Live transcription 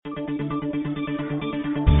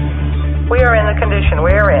we are in the condition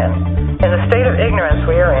we are in the state of ignorance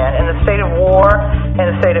we are in the state of war, in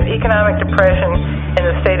the state of economic depression, in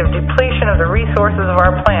the state of depletion of the resources of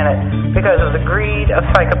our planet because of the greed of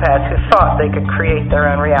psychopaths who thought they could create their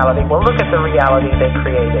own reality. Well, look at the reality they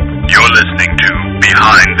created. You're listening to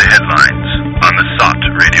Behind the Headlines on the SOT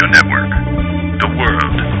Radio Network. The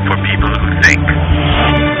world for people who think.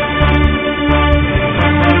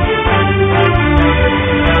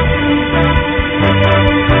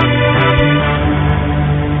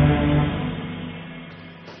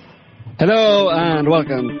 Hello and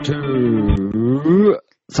welcome to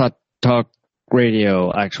SOT Talk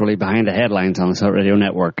Radio, actually Behind the Headlines on the SOT Radio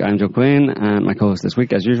Network. I'm Joe Quinn and my co-host this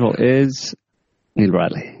week, as usual, is Neil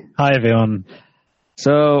Bradley. Hi everyone.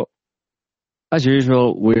 So, as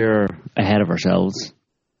usual, we're ahead of ourselves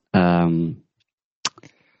because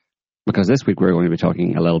this week we're going to be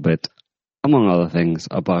talking a little bit, among other things,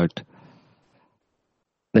 about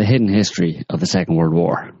the hidden history of the Second World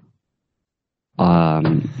War.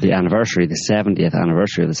 The anniversary, the 70th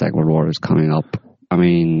anniversary of the Second World War is coming up. I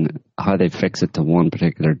mean, how they fix it to one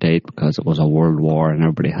particular date because it was a world war and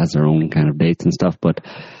everybody has their own kind of dates and stuff, but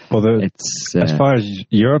it's... as far as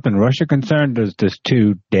Europe and Russia are concerned, there's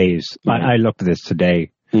 2 days. Right. I looked at this today.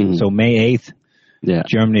 Mm-hmm. So May 8th,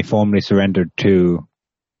 Germany formally surrendered to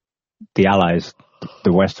the Allies,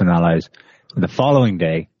 the Western Allies. The following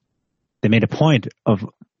day, they made a point of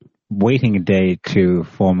waiting a day to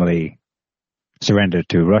formally surrender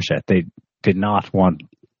to Russia. They did not want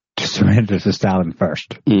to surrender to Stalin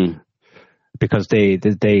first because they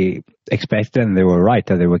expected, and they were right,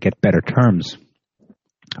 that they would get better terms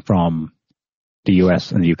from the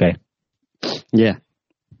US and the UK. Yeah.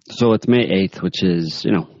 So it's May 8th, which is,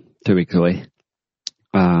 2 weeks away.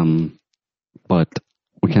 But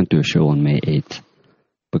we can't do a show on May 8th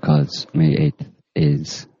because May 8th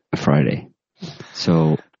is a Friday.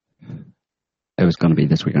 So it was going to be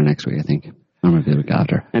this week or next week, I think. Or maybe the week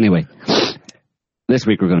after. Anyway, this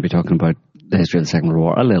week we're going to be talking about the history of the Second World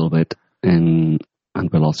War a little bit, and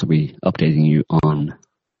we'll also be updating you on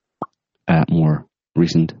more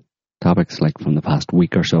recent topics, like from the past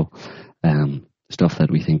week or so, stuff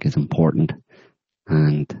that we think is important,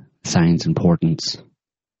 and science importance,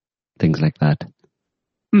 things like that,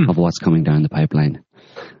 of what's coming down the pipeline.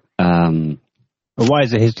 But why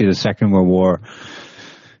is the history of the Second World War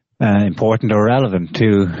important or relevant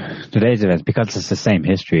to today's events? Because it's the same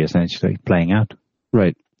history essentially playing out.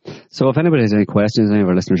 Right. So if anybody has any questions, any of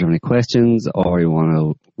our listeners have any questions, or you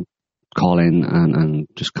want to call in and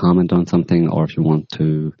just comment on something, or if you want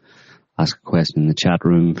to ask a question in the chat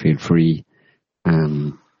room, feel free.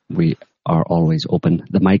 We are always open.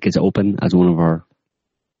 The mic is open, as one of our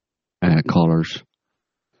callers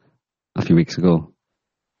a few weeks ago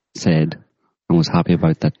said, and was happy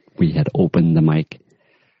about that we had opened the mic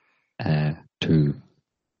to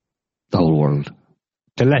the whole world.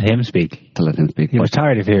 To let him speak. He was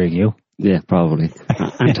tired of hearing you. Yeah, probably.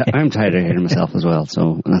 I'm tired of hearing myself as well,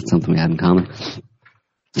 so that's something we had in common.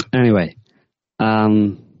 Anyway,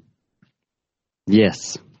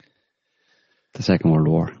 yes, the Second World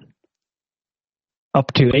War.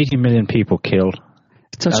 Up to 80 million people killed,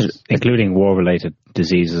 including war-related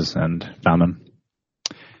diseases and famine.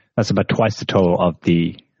 That's about twice the total of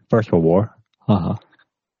the First World War.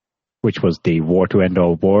 Which was the war to end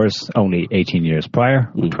all wars only 18 years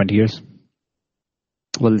prior, 20 years.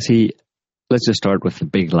 Well, see, let's just start with the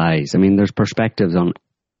big lies. I mean, there's perspectives on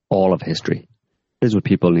all of history. This is what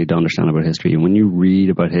people need to understand about history. And when you read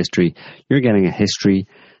about history, you're getting a history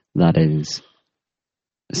that is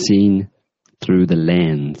seen through the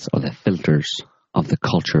lens or the filters of the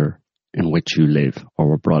culture in which you live or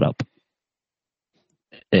were brought up.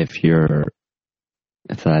 If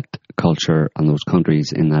that culture and those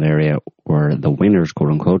countries in that area were the winners,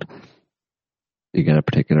 quote unquote, you get a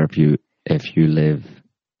particular view. If you live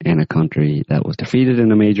in a country that was defeated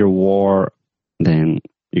in a major war, then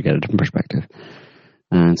you get a different perspective.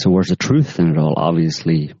 And so where's the truth in it all?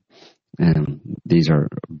 Obviously, these are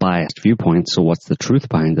biased viewpoints, so what's the truth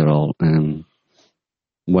behind it all?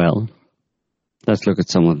 Well, let's look at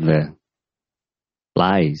some of the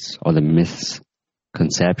lies or the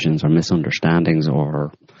misconceptions or misunderstandings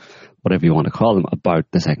or whatever you want to call them about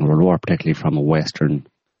the Second World War, particularly from a Western,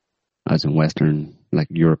 like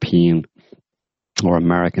European or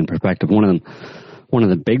American perspective. One of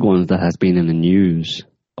the big ones that has been in the news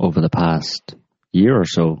over the past year or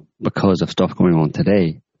so because of stuff going on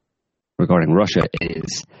today regarding Russia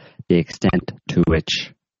is the extent to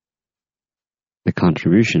which the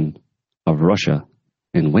contribution of Russia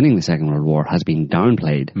in winning the Second World War has been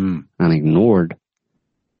downplayed and ignored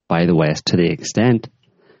by the West, to the extent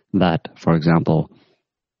that, for example,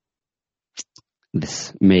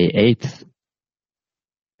 this May 8th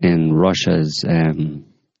in Russia's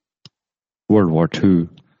World War II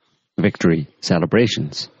victory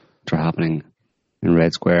celebrations, which are happening in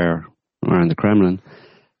Red Square around the Kremlin.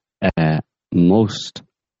 Most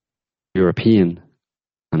European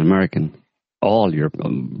and American,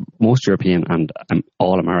 most European and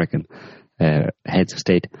all American heads of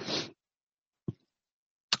state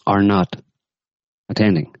are not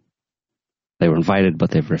attending. They were invited,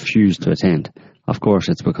 but they've refused to attend. Of course,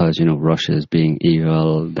 it's because, Russia is being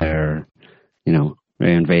evil. They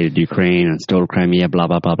invaded Ukraine and stole Crimea, blah,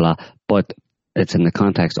 blah, blah, blah. But it's in the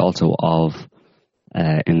context also of,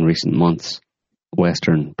 in recent months,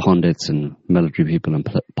 Western pundits and military people and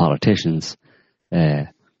politicians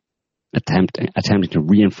attempting to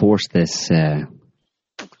reinforce this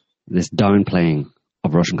downplaying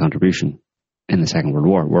of Russian contribution in the Second World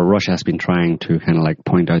War, where Russia has been trying to kind of like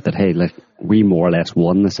point out that, hey, we more or less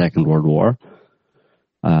won the Second World War.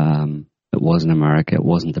 It wasn't America, it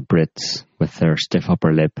wasn't the Brits with their stiff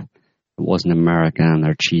upper lip, it wasn't America and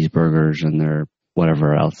their cheeseburgers and their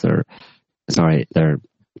whatever else,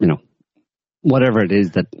 whatever it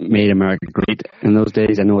is that made America great in those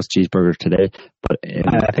days. I know it's cheeseburgers today, but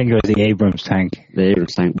I think it was the Abrams tank. The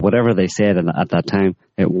Abrams tank, whatever they said at that time,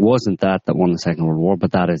 it wasn't that won the Second World War,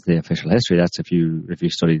 but that is the official history. That's if you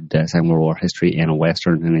studied Second World War history in a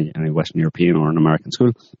Western, in a Western European or an American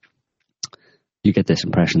school, you get this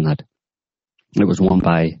impression that it was won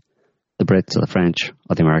by the Brits or the French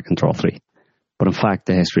or the Americans, or all three. But in fact,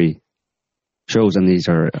 the history shows, and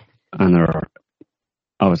there are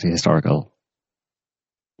obviously historical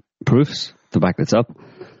proofs to back this up,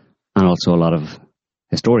 and also a lot of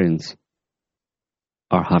historians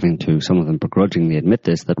are having to, some of them begrudgingly admit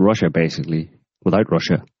this, that Russia basically, without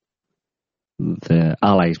Russia, the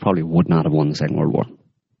Allies probably would not have won the Second World War.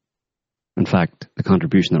 In fact, the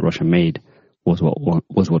contribution that Russia made was what won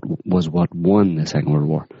the Second World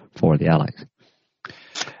War for the Allies.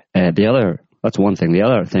 That's one thing. The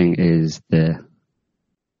other thing is the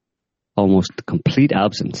almost complete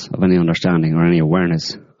absence of any understanding or any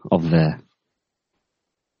awareness of the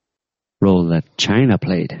role that China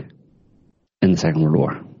played in the Second World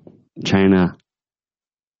War. China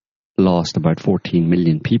lost about 14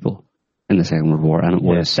 million people in the Second World War, and it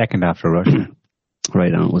was second after Russia.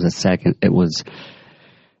 Right, and it was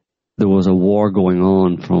there was a war going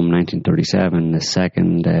on from 1937. The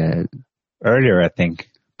second earlier, I think,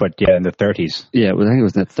 but in the 30s. Yeah, I think it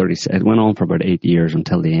was the 30s. It went on for about 8 years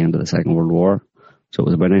until the end of the Second World War. So it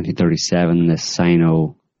was about 1937, the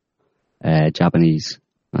Sino-Japanese,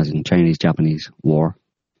 as in Chinese-Japanese war.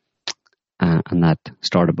 And that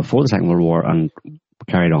started before the Second World War and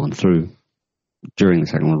carried on through during the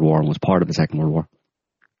Second World War and was part of the Second World War.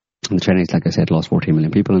 And the Chinese, like I said, lost 14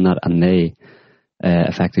 million people in that, and they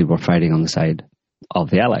effectively were fighting on the side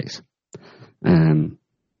of the Allies. Now,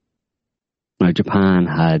 Japan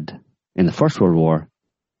had, in the First World War,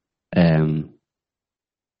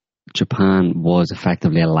 Japan was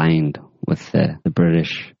effectively aligned with the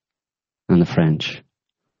British and the French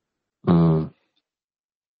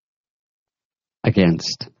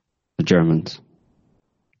against the Germans.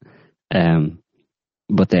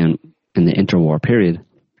 But then, in the interwar period,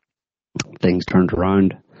 things turned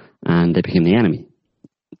around and they became the enemy.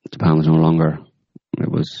 Japan was no longer. It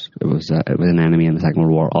was an enemy in the Second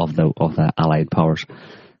World War of the Allied powers.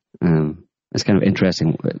 It's kind of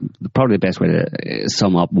interesting. Probably the best way to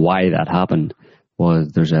sum up why that happened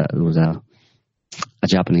was there was a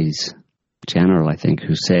Japanese general, I think,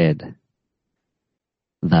 who said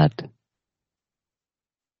that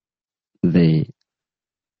the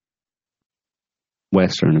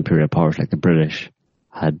Western imperial powers like the British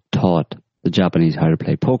had taught the Japanese how to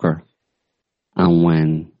play poker, and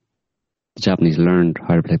when the Japanese learned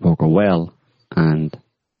how to play poker well and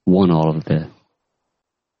won all of the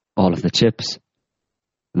chips,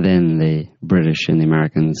 then the British and the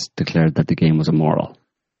Americans declared that the game was immoral.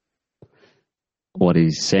 What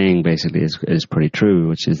he's saying basically is pretty true,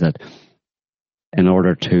 which is that in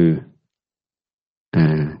order to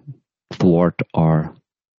thwart or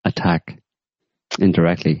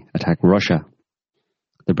indirectly attack Russia,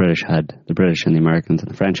 the British and the Americans and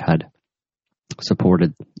the French had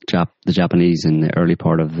supported the Japanese in the early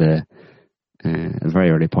part of the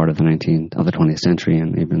very early part of the 20th century,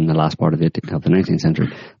 and even the last part of the 19th century.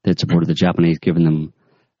 They'd supported the Japanese, giving them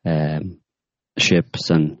ships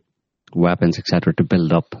and weapons, etc., to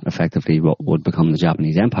build up effectively what would become the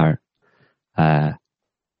Japanese Empire. And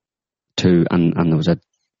there was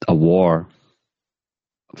a war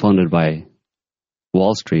funded by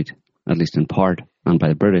Wall Street, at least in part, and by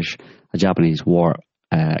the British, a Japanese war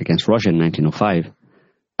against Russia in 1905,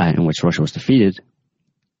 in which Russia was defeated,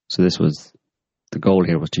 So the goal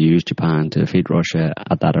here was to use Japan to defeat Russia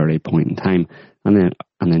at that early point in time, and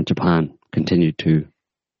then Japan continued to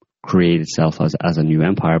create itself as a new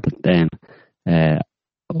empire. But then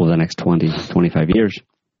over the next 25 years,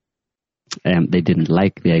 they didn't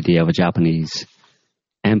like the idea of a Japanese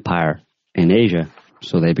empire in Asia,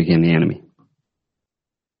 so they became the enemy.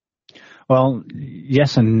 Well,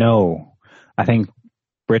 yes and no. I think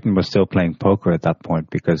Britain was still playing poker at that point,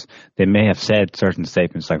 because they may have said certain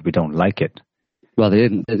statements like, we don't like it. Well, they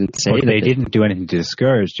didn't say but they didn't do anything to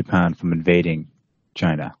discourage Japan from invading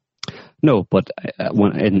China. No, but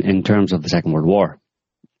in terms of the Second World War,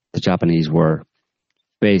 the Japanese were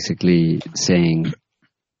basically saying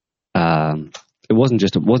it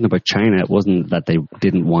wasn't about China. It wasn't that they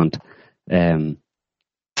didn't want the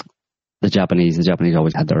Japanese. The Japanese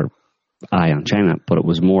always had their eye on China, but it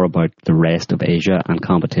was more about the rest of Asia and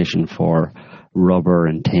competition for rubber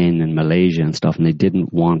and tin and Malaysia and stuff, and they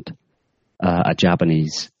didn't want a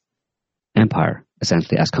Japanese empire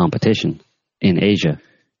essentially as competition in Asia.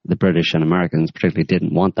 The British and Americans particularly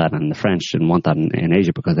didn't want that, and the French didn't want that in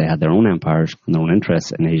Asia, because they had their own empires and their own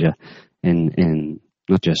interests in Asia, in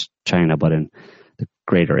not just China but in the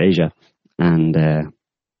greater Asia. And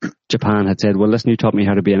Japan had said, well, listen, you taught me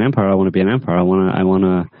how to be an empire. I want to be an empire. I want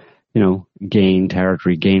to gain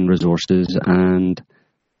territory, gain resources, and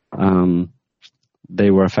they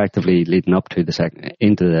were effectively leading up to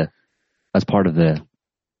as part of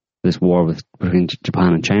this war between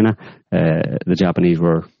Japan and China. The Japanese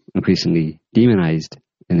were increasingly demonized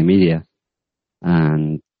in the media,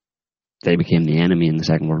 and they became the enemy in the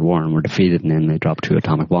Second World War and were defeated, and then they dropped 2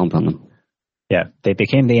 atomic bombs on them. Yeah, they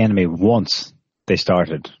became the enemy once they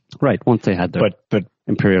started. Right, once they had their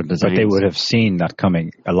imperial designs. But they would have seen that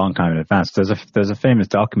coming a long time in advance. There's a famous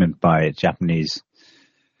document by a Japanese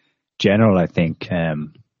general, I think,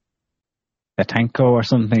 Atenko or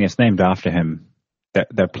something. It's named after him.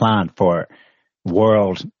 Their plan for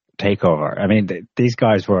world takeover. I mean, these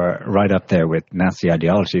guys were right up there with Nazi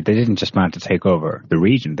ideology. They didn't just plan to take over the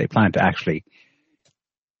region. They planned to actually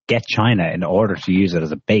get China in order to use it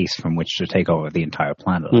as a base from which to take over the entire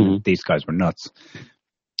planet. Mm-hmm. These guys were nuts.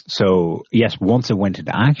 So, yes, once it went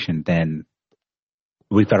into action, then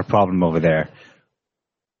we've got a problem over there.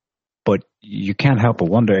 But you can't help but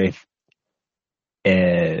wonder if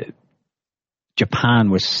Japan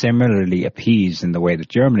was similarly appeased in the way that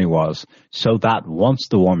Germany was, so that once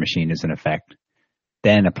the war machine is in effect,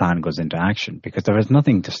 then a plan goes into action, because there was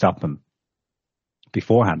nothing to stop them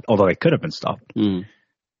beforehand, although it could have been stopped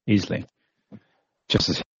easily.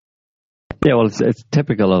 Well, it's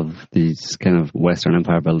typical of these kind of Western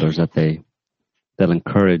empire builders that they'll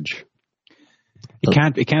encourage.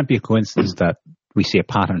 It can't be a coincidence that we see a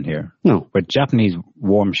pattern here. No, where Japanese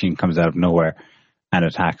war machine comes out of nowhere and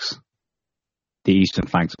attacks the eastern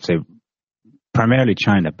flanks of, say, primarily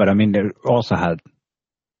China. But I mean, they also had.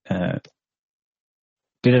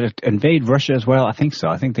 Did it invade Russia as well? I think so.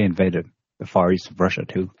 I think they invaded the far east of Russia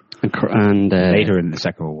too, and later in the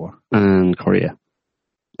Second World War, and Korea.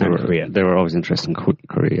 They were always interested in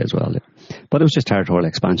Korea as well. Yeah. But it was just territorial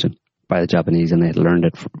expansion by the Japanese, and they had learned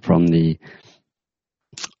it from the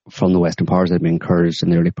Western powers that had been encouraged in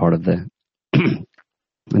the early part of the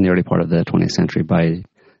 20th century by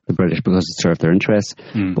the British, because it served their interests.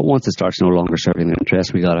 But once it starts no longer serving their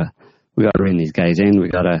interests, we gotta rein these guys in. We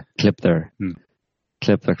gotta clip their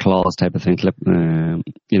claws, type of thing.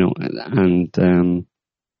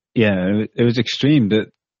 It was extreme.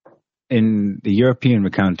 In the European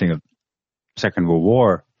recounting of Second World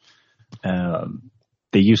War, the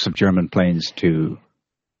use of German planes to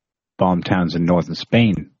bomb towns in northern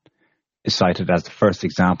Spain is cited as the first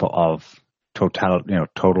example of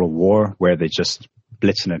total war, where they just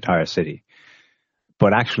blitz an entire city.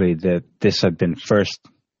 But actually, this had been first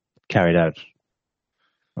carried out.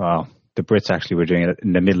 Well, the Brits actually were doing it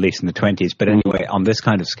in the Middle East in the 1920s. But anyway, on this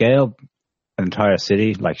kind of scale, an entire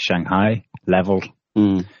city like Shanghai leveled.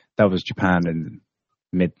 That was Japan in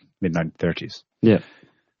mid 1930s. Yeah.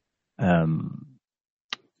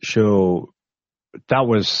 So that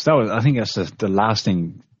was. I think that's the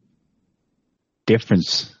lasting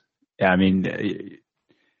difference. I mean,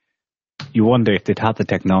 you wonder if they'd had the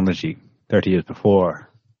technology 30 years before,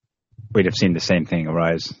 we'd have seen the same thing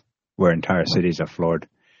arise, where entire cities are floored.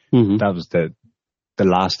 Mm-hmm. That was the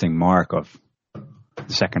lasting mark of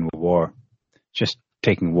the Second World War, just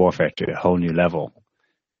taking warfare to a whole new level.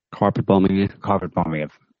 Carpet bombing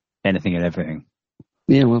of anything and everything.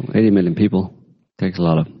 Yeah, well, 80 million people takes a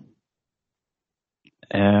lot of.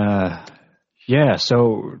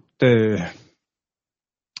 So the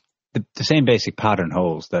same basic pattern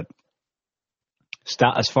holds, that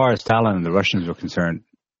as far as Stalin and the Russians were concerned,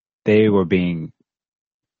 the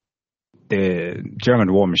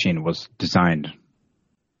German war machine was designed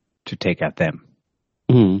to take out them.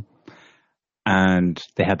 Mm. And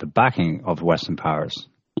they had the backing of Western powers.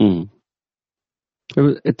 Mm.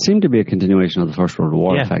 It seemed to be a continuation of the First World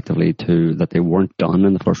War, effectively, too, that they weren't done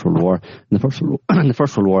in the First World War. In the First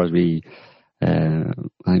World War, as I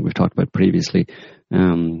think we've talked about previously,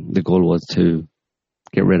 the goal was to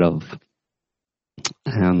get rid of,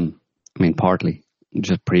 partly,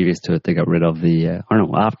 just previous to it, they got rid of in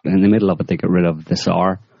the middle of it, they got rid of the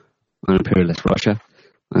Tsar and imperialist Russia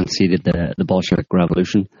and seeded the Bolshevik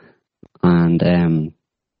Revolution and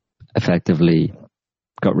effectively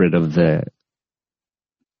got rid of the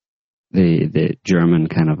German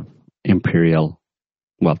kind of imperial.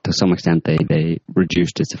 Well, to some extent, they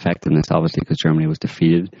reduced its effectiveness, obviously, because Germany was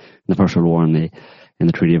defeated in the First World War, and in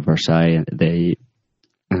the Treaty of Versailles, they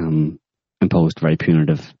imposed very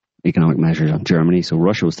punitive economic measures on Germany. So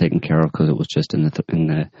Russia was taken care of because it was just in the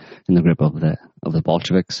grip of the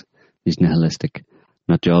Bolsheviks, these nihilistic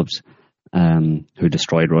nut jobs, who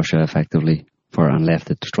destroyed Russia effectively and left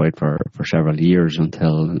it destroyed for several years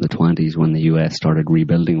until the 1920s when the US started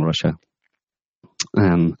rebuilding Russia.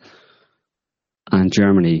 And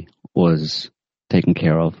Germany was taken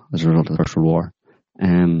care of as a result of the First World War.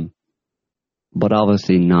 But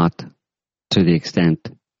obviously not to the extent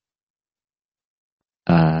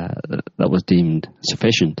that was deemed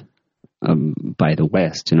sufficient by the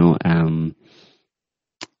West, And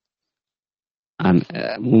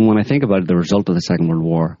when I think about it, the result of the Second World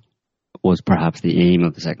War was perhaps the aim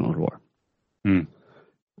of the Second World War.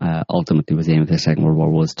 Ultimately, the aim of the Second World War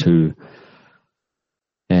was to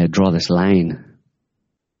draw this line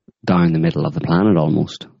down the middle of the planet,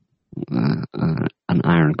 almost an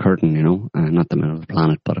iron curtain, not the middle of the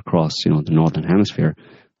planet, but across, the northern hemisphere.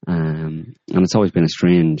 And it's always been a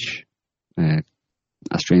strange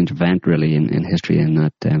event, really, in history, in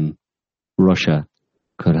that Russia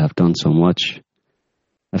could have done so much,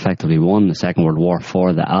 effectively won the Second World War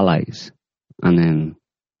for the Allies, and then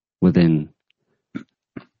within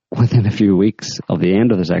a few weeks of the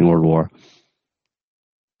end of the Second World War,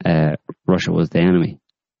 Russia was the enemy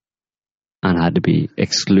and had to be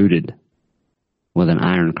excluded with an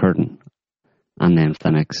iron curtain. And then for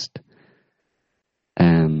the next,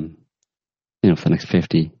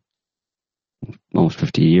 almost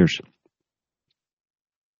 50 years,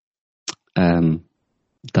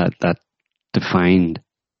 that defined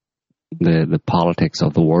the politics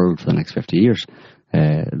of the world for the next 50 years.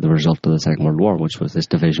 The result of the Second World War, which was this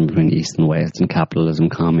division between East and West, and capitalism,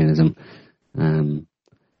 communism.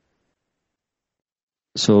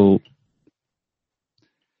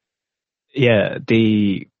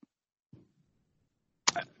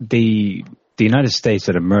 The United States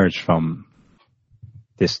that emerged from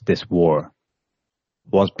this war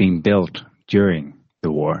was being built during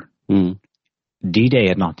the war. D-Day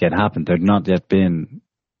had not yet happened. There had not yet been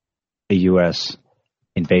a U.S.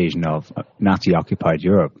 invasion of Nazi-occupied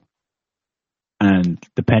Europe. And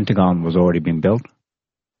the Pentagon was already being built.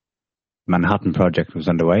 Manhattan Project was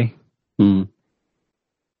underway.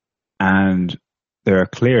 And there are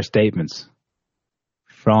clear statements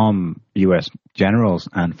from U.S. generals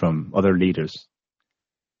and from other leaders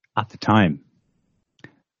at the time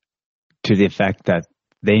to the effect that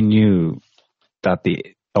they knew that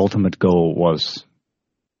the ultimate goal was,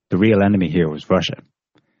 the real enemy here was Russia.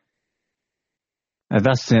 And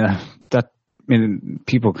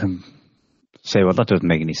people can say, well, that doesn't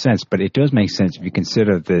make any sense, but it does make sense if you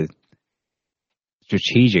consider the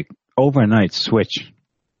strategic overnight switch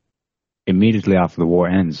immediately after the war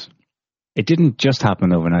ends. It didn't just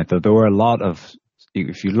happen overnight, though. There were a lot of,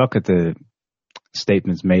 if you look at the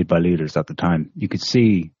statements made by leaders at the time, you could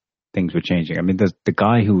see things were changing. I mean, the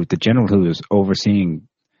general who was overseeing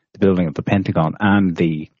the building of the Pentagon and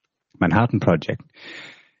the Manhattan Project,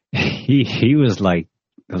 he was like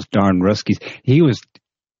those darn Ruskies. He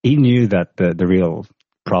knew that the real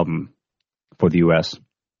problem for the US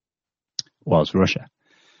was Russia.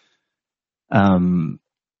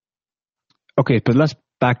 Okay, but let's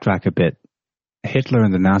backtrack a bit. Hitler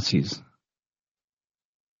and the Nazis,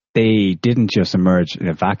 they didn't just emerge in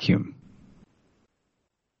a vacuum.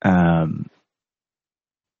 In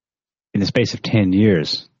the space of 10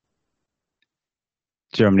 years,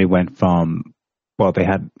 Germany went from, they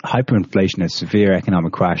had hyperinflation and severe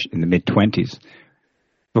economic crash in the mid-20s,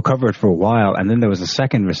 recovered for a while, and then there was a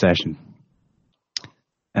second recession,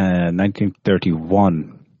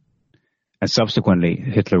 1931, and subsequently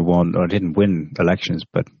Hitler won, or didn't win elections,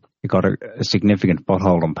 but he got a significant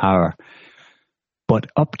foothold on power.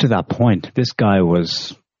 But up to that point, this guy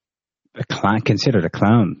was considered a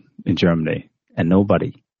clown in Germany, and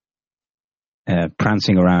nobody.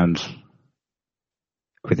 prancing around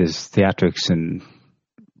with his theatrics and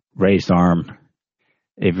raised arm.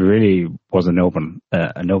 It really was a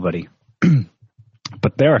nobody.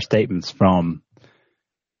 But there are statements from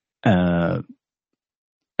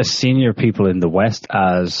senior people in the West,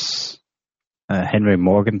 as Henry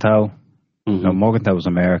Morgenthau. Mm-hmm. No, Morgenthau was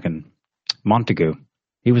American. Montagu,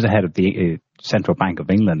 he was the head of the Central Bank of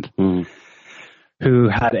England, who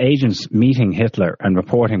had agents meeting Hitler and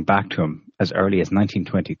reporting back to him as early as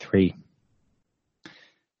 1923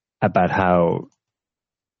 about how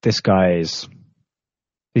this guy's,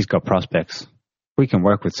 he's got prospects. We can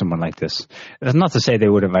work with someone like this. That's not to say they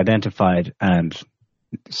would have identified and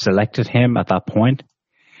selected him at that point,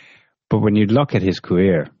 but when you look at his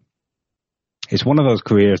career, it's one of those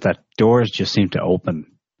careers that doors just seem to open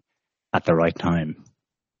at the right time.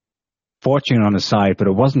 Fortune on his side, but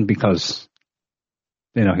it wasn't because,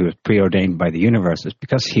 he was preordained by the universe. It's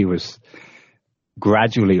because he was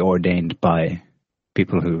gradually ordained by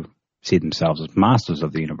people who see themselves as masters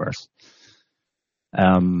of the universe.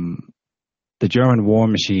 The German war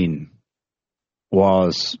machine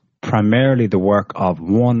was primarily the work of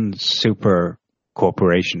one super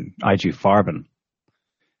corporation, IG Farben,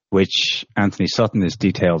 which Anthony Sutton has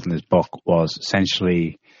detailed in his book, was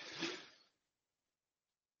essentially,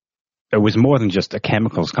 it was more than just a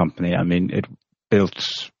chemicals company. I mean, it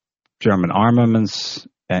built German armaments,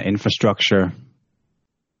 infrastructure,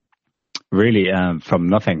 really from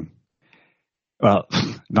nothing. Well,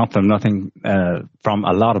 not from nothing, from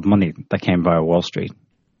a lot of money that came via Wall Street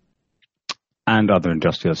and other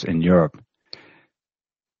industrials in Europe.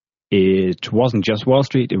 It wasn't just Wall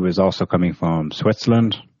Street, it was also coming from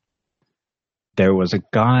Switzerland. There was a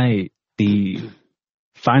guy, the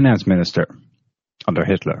finance minister under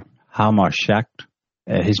Hitler, Hjalmar Schacht.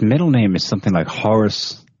 His middle name is something like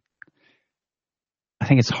Horace. I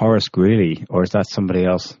think it's Horace Greeley, or is that somebody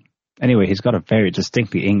else? Anyway, he's got a very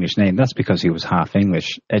distinctly English name. That's because he was half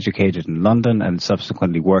English, educated in London and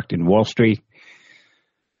subsequently worked in Wall Street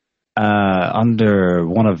under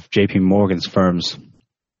one of J.P. Morgan's firms.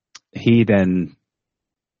 He then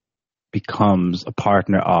becomes a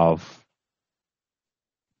partner of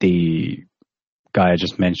the guy I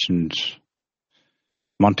just mentioned,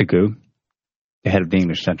 Montagu, the head of the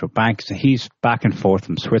English Central Bank. So he's back and forth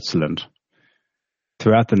from Switzerland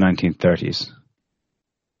throughout the 1930s,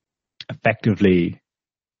 effectively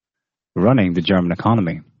running the German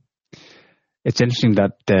economy. It's interesting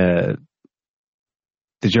that the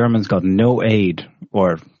Germans got no aid,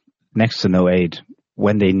 or next to no aid,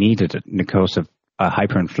 when they needed it because of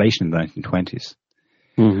hyperinflation in the 1920s.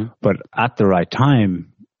 Mm-hmm. But at the right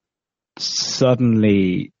time,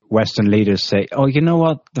 suddenly Western leaders say, oh, you know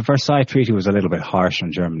what? The Versailles Treaty was a little bit harsh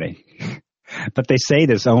on Germany. But they say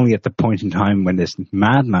this only at the point in time when this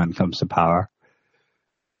madman comes to power.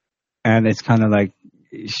 And it's kind of like,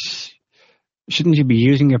 shouldn't you be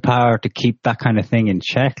using your power to keep that kind of thing in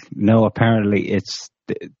check? No, apparently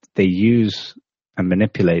they use and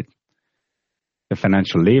manipulate the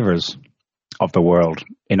financial levers of the world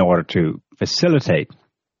in order to facilitate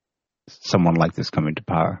someone like this coming to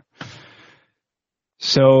power.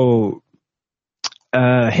 So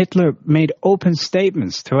Hitler made open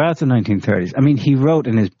statements throughout the 1930s. I mean, he wrote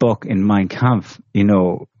in his book, in Mein Kampf, I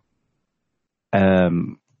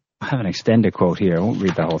have an extended quote here. I won't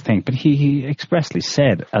read the whole thing, but he expressly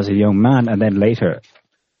said as a young man and then later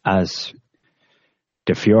as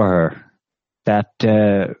the Führer that,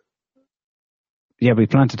 we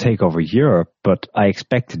plan to take over Europe, but I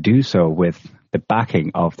expect to do so with the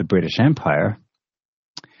backing of the British Empire.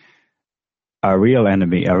 Our real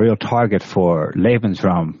enemy, our real target for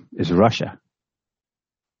Lebensraum is Russia.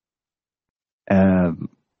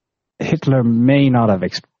 Hitler may not have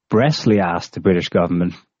expressly asked the British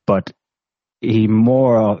government, but he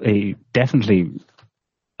definitely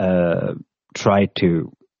tried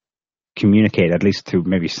to communicate, at least through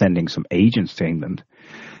maybe sending some agents to England,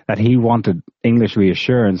 that he wanted English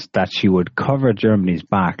reassurance that she would cover Germany's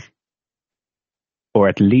back, or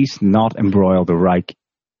at least not embroil the Reich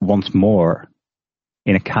once more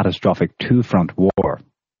in a catastrophic two-front war.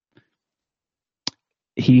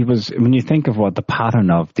 When you think of what the pattern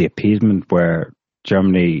of the appeasement, where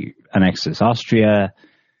Germany annexes Austria,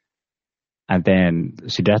 and then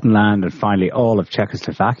Sudetenland, and finally all of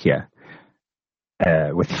Czechoslovakia,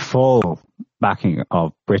 with full backing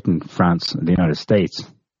of Britain, France, and the United States.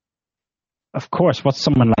 Of course, what's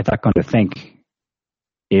someone like that going to think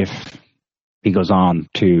if he goes on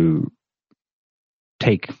to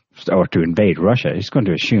take or to invade Russia? He's going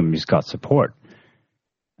to assume he's got support.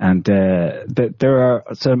 And there are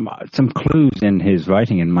some clues in his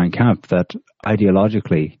writing in Mein Kampf that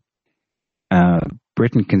ideologically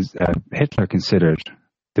Hitler considered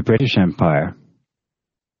the British Empire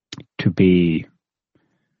to be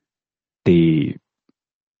the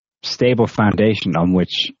stable foundation on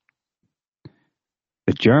which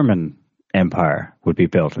the German Empire would be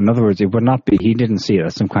built. In other words, it would not be, he didn't see it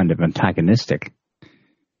as some kind of antagonistic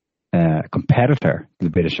competitor to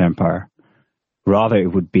the British Empire. Rather, it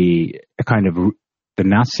would be a kind of, the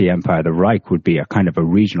Nazi Empire, the Reich, would be a kind of a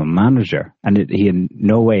regional manager, and he in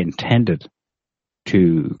no way intended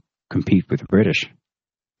to compete with the British.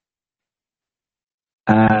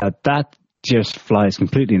 That just flies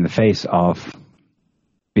completely in the face of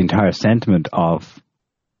the entire sentiment of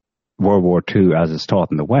World War II as it's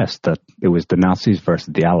taught in the West, that it was the Nazis versus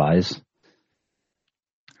the Allies.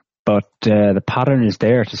 But the pattern is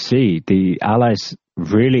there to see. The Allies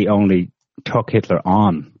really only took Hitler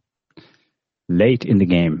on late in the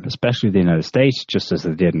game, especially the United States, just as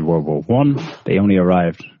they did in World War I. They only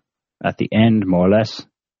arrived at the end, more or less,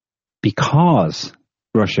 because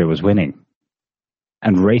Russia was winning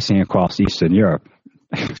and racing across Eastern Europe.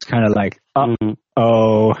 It's kind of like,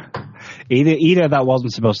 either that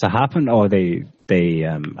wasn't supposed to happen, or they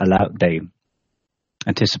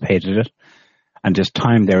anticipated it and just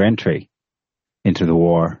timed their entry into the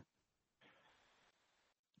war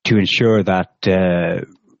to ensure that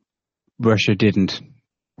Russia didn't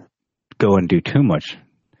go and do too much.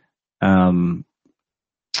 To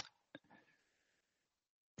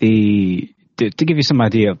give you some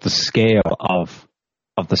idea of the scale of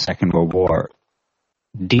the Second World War,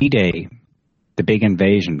 D-Day, the big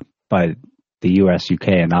invasion by the US, UK,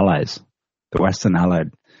 and Allies, the Western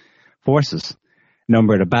Allied forces,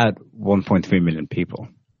 numbered about 1.3 million people.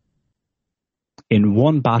 In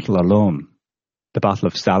one battle alone, the Battle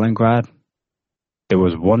of Stalingrad, there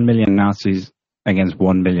was 1 million Nazis against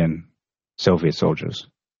 1 million Soviet soldiers.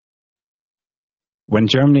 When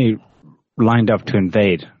Germany lined up to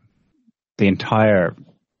invade the entire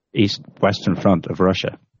east-western front of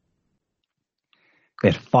Russia, they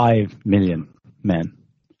had 5 million men.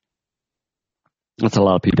 That's a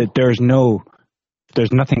lot of people. There's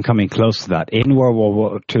nothing coming close to that in World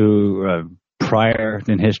War II, prior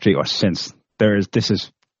in history or since. This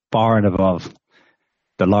is far and above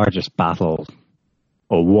the largest battle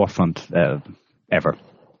or war front ever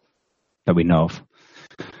that we know of.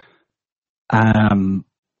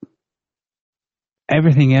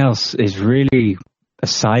 Everything else is really a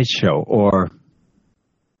sideshow, or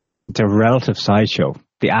it's a relative sideshow.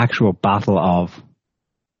 The actual battle of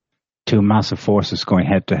two massive forces going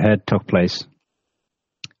head to head took place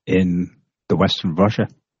in the western Russia.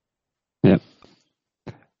 Yeah.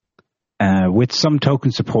 With some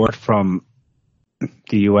token support from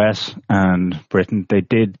the US and Britain, they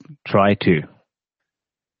did try to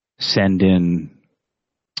send in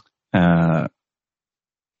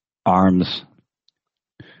arms,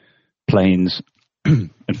 planes,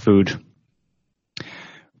 and food.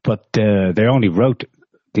 But the only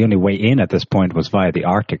way in at this point was via the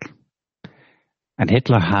Arctic. And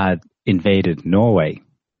Hitler had invaded Norway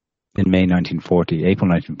in April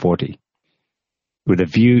 1940, with a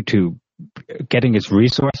view to getting its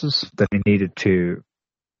resources that he needed to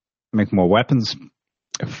make more weapons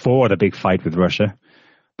for the big fight with Russia,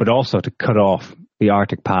 but also to cut off the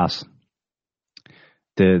Arctic Pass.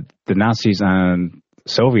 The Nazis and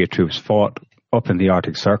Soviet troops fought up in the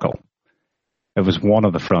Arctic Circle. It was one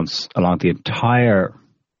of the fronts along the entire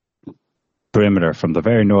perimeter from the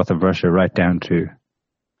very north of Russia right down to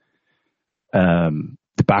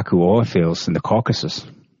the Baku oil fields in the Caucasus.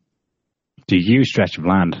 It's a huge stretch of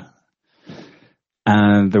land.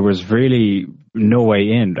 And there was really no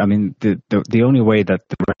way in. I mean, the only way that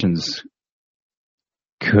the Russians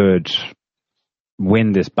could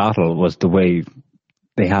win this battle was the way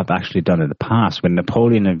they have actually done in the past. When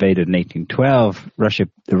Napoleon invaded in 1812,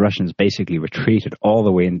 the Russians basically retreated all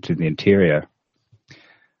the way into the interior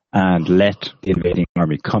and let the invading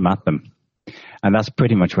army come at them. And that's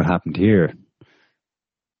pretty much what happened here.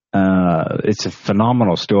 It's a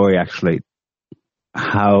phenomenal story, actually,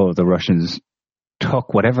 how the Russians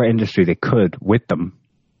took whatever industry they could with them,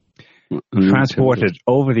 transported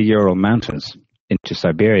over the Ural Mountains into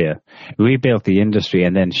Siberia, rebuilt the industry,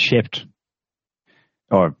 and then shipped,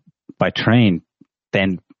 or by train,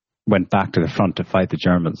 then went back to the front to fight the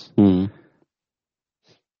Germans. Mm.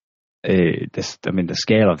 The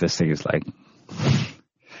scale of this thing is like,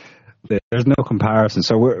 there's no comparison.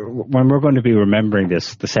 So when we're going to be remembering the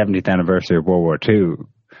 70th anniversary of World War II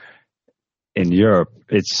in Europe,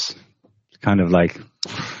 it's kind of like...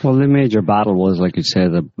 Well, the major battle was, like you say,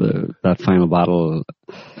 that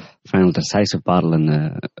final decisive battle in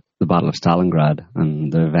the Battle of Stalingrad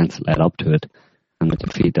and the events that led up to it. and the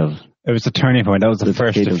defeat of... It was the turning point. That was the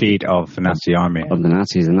first defeat of the Nazi army. Of the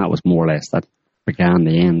Nazis, and that was more or less, that began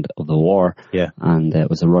the end of the war. Yeah. And it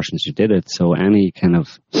was the Russians who did it. So any kind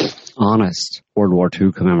of honest World War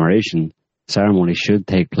II commemoration ceremony should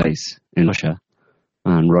take place in Russia,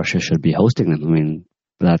 and Russia should be hosting them. I mean,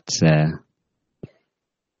 that's...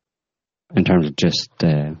 in terms of just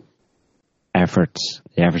the efforts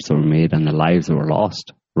that were made and the lives that were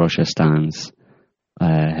lost, Russia stands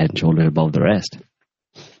head and shoulders above the rest.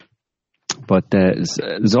 But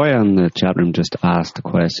Zoya in the chat room just asked a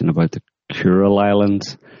question about the Kuril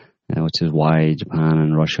Islands, which is why Japan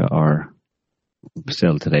and Russia are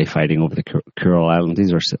still today fighting over the Kuril Islands.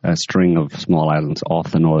 These are a string of small islands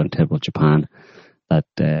off the northern tip of Japan that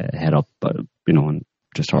head up, and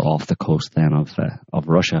just are off the coast then of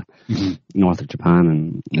Russia, north of Japan,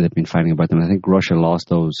 and they've been fighting about them. I think Russia lost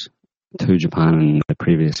those to Japan in the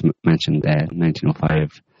previous mentioned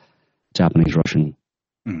 1905 Japanese-Russian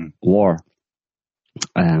war,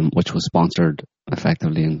 which was sponsored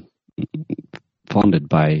effectively and funded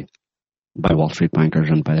by Wall Street bankers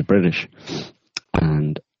and by the British.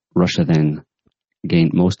 And Russia then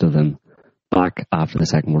gained most of them back after the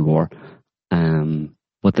Second World War.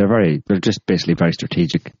 But they're just basically very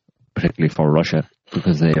strategic, particularly for Russia,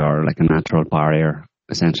 because they are like a natural barrier,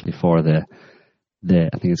 essentially, for the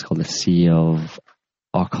I think it's called the Sea of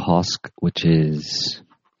Okhotsk, which is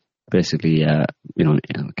basically kind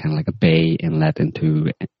of like a bay inlet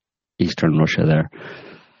into eastern Russia there,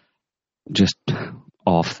 just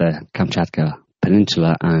off the Kamchatka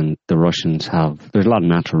Peninsula. And the Russians there's a lot of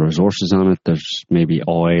natural resources on it. There's maybe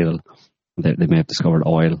oil. They may have discovered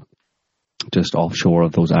oil just offshore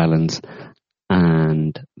of those islands,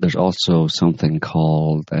 and there's also something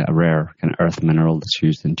called a rare kind of earth mineral that's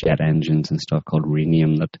used in jet engines and stuff called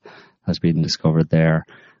rhenium that has been discovered there,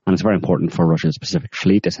 and it's very important for Russia's Pacific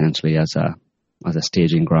Fleet, essentially as a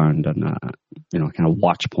staging ground and kind of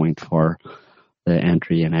watch point for the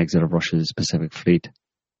entry and exit of Russia's Pacific Fleet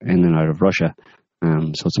in and out of Russia.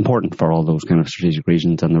 So it's important for all those kind of strategic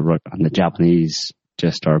regions, and the Japanese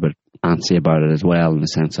just are a bit antsy about it as well, in the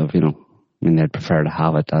sense of they'd prefer to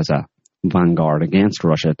have it as a vanguard against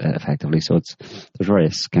Russia, effectively. So there's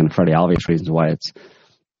various kind of fairly obvious reasons why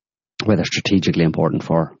they're strategically important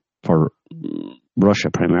for Russia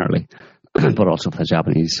primarily, but also for the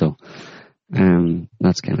Japanese. So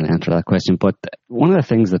that's kind of the answer to that question. But one of the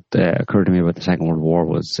things that occurred to me about the Second World War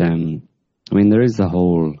was, there is the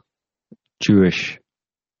whole Jewish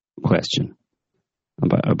question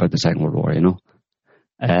about the Second World War,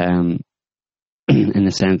 in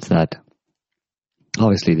the sense that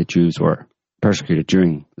obviously the Jews were persecuted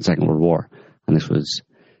during the Second World War, and this was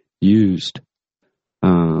used.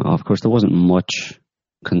 Of course, there wasn't much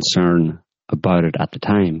concern about it at the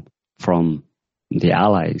time from the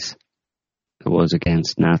Allies. It was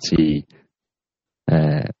against Nazi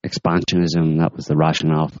expansionism. That was the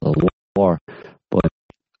rationale for the war. But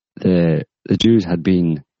the Jews had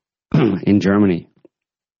been, in Germany,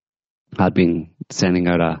 had been sending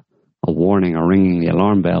out a warning or ringing the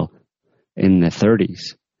alarm bell in the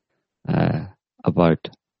 30s about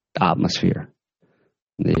the atmosphere,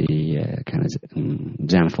 the kind of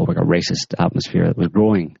xenophobic or racist atmosphere that was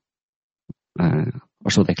growing, or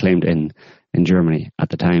so they claimed in Germany at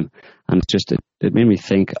the time. And it made me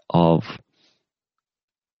think of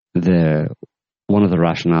one of the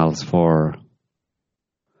rationales for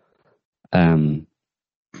the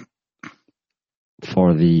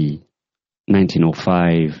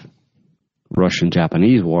 1905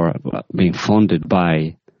 Russian-Japanese War being funded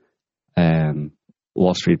by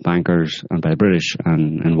Wall Street bankers and by the British,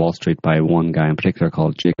 and Wall Street by one guy in particular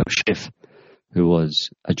called Jacob Schiff, who was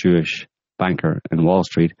a Jewish banker in Wall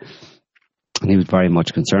Street. And he was very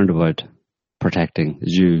much concerned about protecting the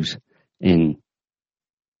Jews in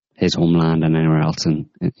his homeland and anywhere else in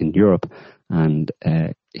Europe. And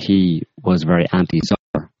he was very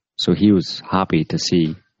anti-Tsar. So he was happy to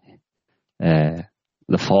see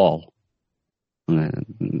the fall,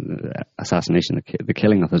 the assassination, the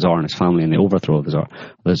killing of the Tsar and his family, and the overthrow of the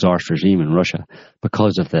Tsarist regime in Russia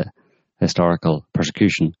because of the historical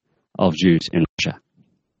persecution of Jews in Russia.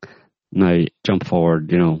 Now, jump forward,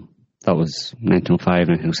 that was 1905,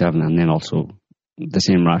 1907, and then also the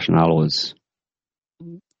same rationale was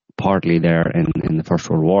partly there in the First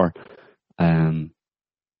World War, in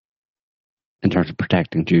terms of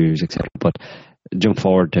protecting Jews, etc. But jump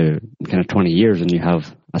forward to kind of 20 years and you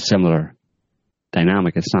have a similar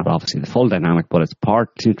dynamic. It's not obviously the full dynamic, but it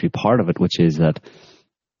seems to be part of it, which is that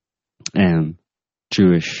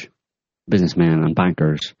Jewish businessmen and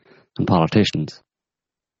bankers and politicians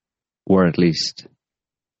were at least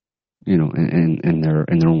in their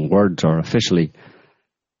own words, are officially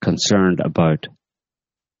concerned about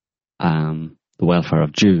the welfare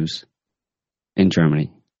of Jews in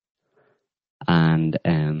Germany, and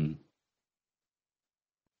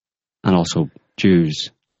also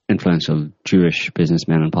Jews, influential Jewish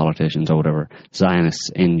businessmen and politicians or whatever, Zionists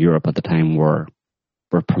in Europe at the time were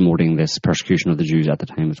promoting this persecution of the Jews at the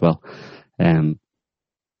time as well.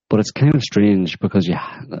 But it's kind of strange because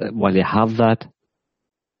while you have that,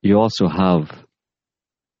 you also have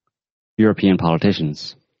European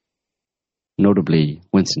politicians, notably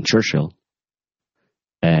Winston Churchill,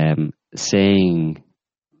 saying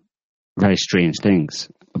very strange things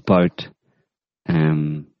about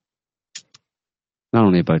not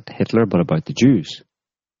only about Hitler but about the Jews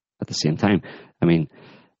at the same time. I mean,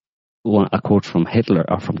 a quote from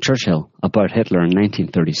Churchill about Hitler in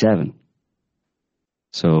 1937.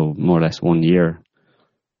 So more or less 1 year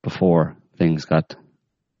before things got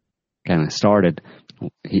kind of started,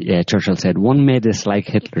 Churchill said, "One may dislike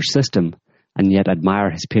Hitler's system and yet admire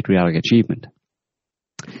his patriotic achievement.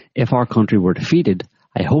 If our country were defeated,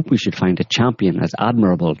 I hope we should find a champion as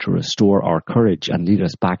admirable to restore our courage and lead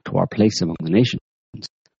us back to our place among the nations."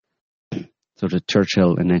 So to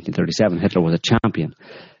Churchill in 1937, Hitler was a champion.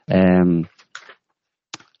 And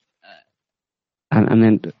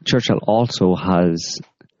then Churchill also has,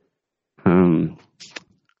 in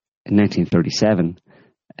 1937,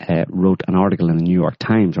 wrote an article in the New York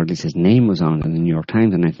Times, or at least his name was on it in the New York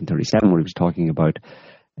Times in 1937, where he was talking about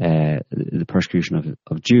the persecution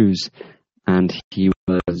of Jews. And he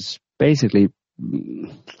was basically,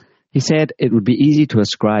 he said it would be easy to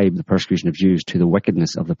ascribe the persecution of Jews to the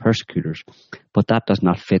wickedness of the persecutors, but that does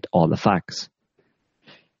not fit all the facts.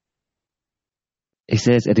 He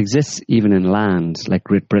says it exists even in lands like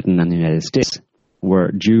Great Britain and the United States,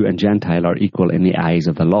 where Jew and Gentile are equal in the eyes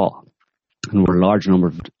of the law, and where large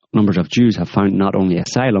numbers of Jews have found not only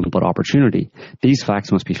asylum but opportunity. These facts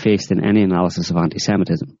must be faced in any analysis of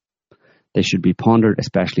anti-Semitism. They should be pondered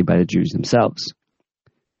especially by the Jews themselves.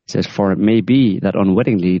 He says, for it may be that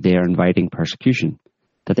unwittingly they are inviting persecution,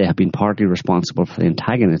 that they have been partly responsible for the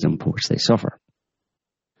antagonism for which they suffer.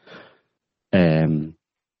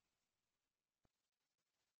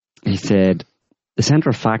 He said, the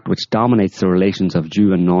central fact which dominates the relations of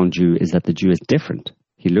Jew and non-Jew is that the Jew is different.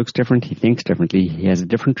 He looks different, he thinks differently, he has a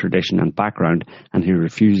different tradition and background, and he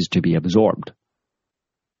refuses to be absorbed.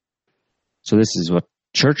 So this is what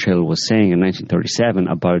Churchill was saying in 1937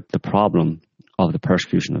 about the problem of the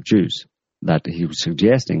persecution of Jews, that he was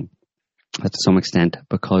suggesting that to some extent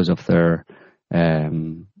because of their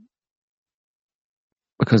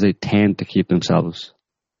because they tend to keep themselves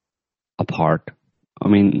apart. I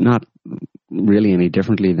mean, not really any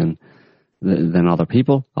differently than other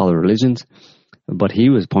people, other religions, but he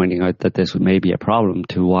was pointing out that this may be a problem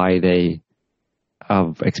to why they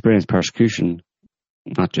have experienced persecution,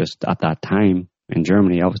 not just at that time in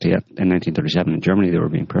Germany. Obviously, in 1937 in Germany, they were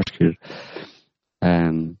being persecuted.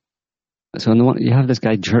 So you have this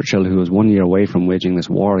guy Churchill, who was 1 year away from waging this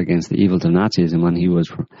war against the evils of Nazism, and he was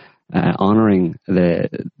honouring the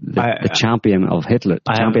champion of Hitler,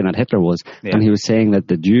 the champion that Hitler was, and he was saying that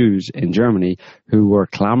the Jews in Germany, who were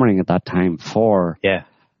clamouring at that time for,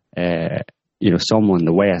 someone,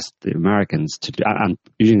 the West, the Americans, and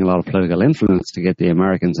using a lot of political influence to get the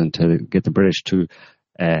Americans and to get the British to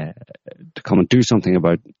come and do something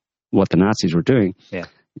about what the Nazis were doing. Yeah.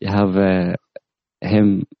 You have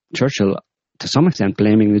Churchill, to some extent,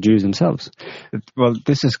 blaming the Jews themselves. Well,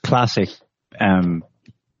 this is classic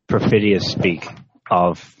perfidious speak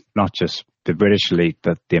of not just the British elite,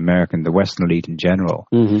 but the American, the Western elite in general.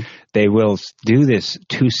 Mm-hmm. They will do this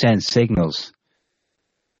to send signals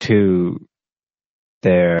to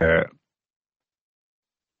their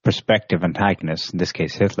prospective antagonist, in this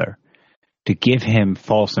case Hitler, to give him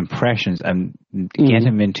false impressions and get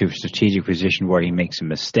him into a strategic position where he makes a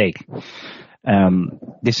mistake.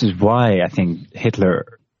 This is why I think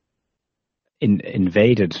Hitler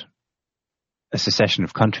invaded a succession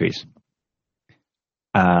of countries.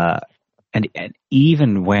 And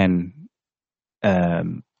even when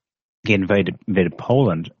he invaded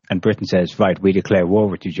Poland and Britain says, right, we declare war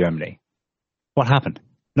with you, Germany. What happened?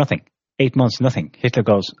 Nothing. 8 months, nothing. Hitler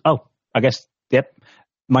goes, oh, I guess, yep.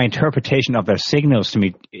 My interpretation of their signals to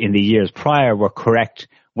me in the years prior were correct.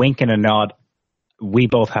 Wink and a nod. We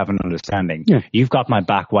both have an understanding. Yeah. You've got my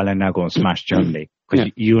back while I now go and smash Germany.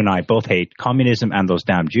 Because you and I both hate communism and those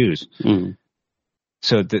damn Jews. Mm.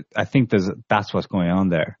 So I think that's what's going on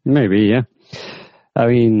there. Maybe, yeah. I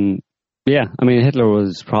mean, Hitler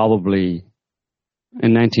was probably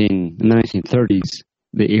in the 1930s,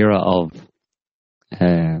 the era of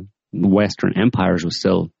Western empires was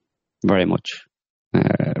still very much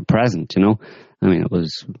present, you know. I mean, it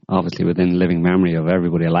was obviously within living memory of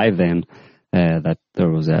everybody alive then that there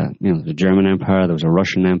was the German Empire, there was a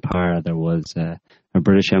Russian Empire, there was a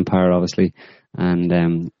British Empire, obviously, and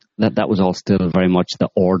that was all still very much the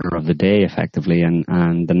order of the day, effectively,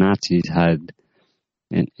 and the Nazis had,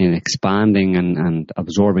 in expanding and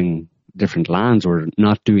absorbing different lands, were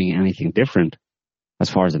not doing anything different as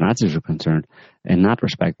far as the Nazis were concerned. In that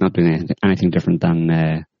respect, not doing anything different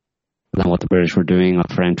than what the British were doing, or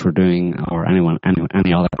French were doing, or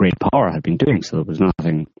any other great power had been doing. So there was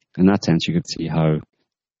nothing, in that sense, you could see how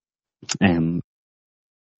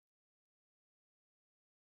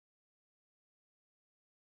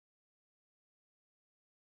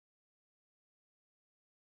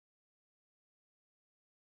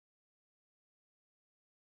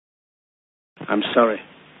I'm sorry,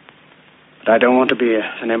 but I don't want to be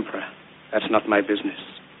an emperor. That's not my business.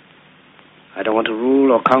 I don't want to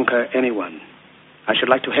rule or conquer anyone. I should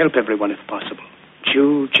like to help everyone if possible.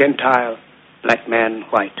 Jew, Gentile, black man,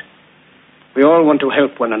 white. We all want to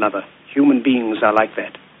help one another. Human beings are like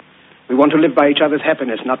that. We want to live by each other's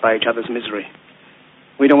happiness, not by each other's misery.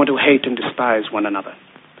 We don't want to hate and despise one another.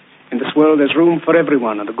 In this world there's room for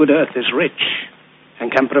everyone, and the good earth is rich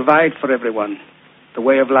and can provide for everyone. The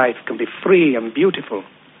way of life can be free and beautiful,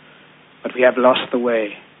 but we have lost the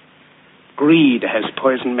way. Greed has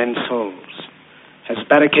poisoned men's souls, has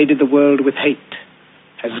barricaded the world with hate,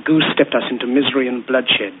 has goose-stepped us into misery and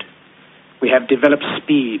bloodshed. We have developed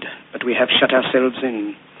speed, but we have shut ourselves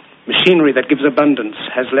in. Machinery that gives abundance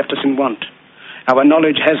has left us in want. Our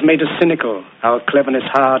knowledge has made us cynical, our cleverness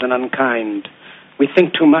hard and unkind. We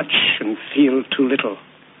think too much and feel too little.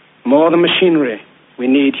 More than machinery, we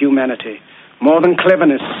need humanity. More than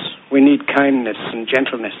cleverness, we need kindness and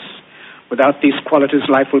gentleness. Without these qualities,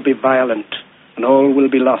 life will be violent, and all will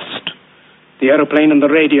be lost. The aeroplane and the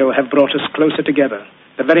radio have brought us closer together.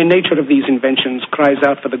 The very nature of these inventions cries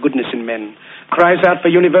out for the goodness in men, cries out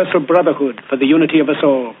for universal brotherhood, for the unity of us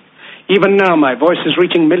all. Even now, my voice is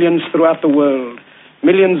reaching millions throughout the world,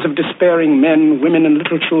 millions of despairing men, women, and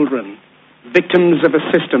little children, victims of a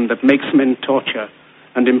system that makes men torture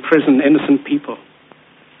and imprison innocent people.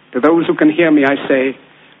 To those who can hear me, I say,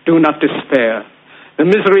 do not despair. The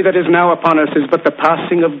misery that is now upon us is but the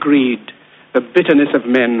passing of greed, the bitterness of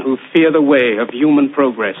men who fear the way of human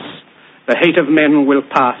progress. The hate of men will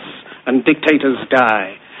pass, and dictators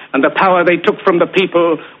die, and the power they took from the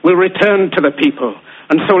people will return to the people.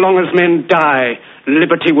 And so long as men die,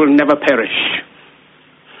 liberty will never perish.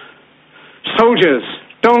 Soldiers,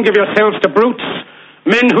 don't give yourselves to brutes,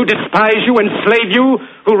 men who despise you, enslave you,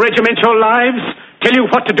 who regiment your lives, tell you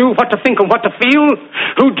what to do, what to think, and what to feel,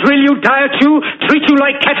 who drill you, diet you, treat you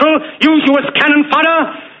like cattle, use you as cannon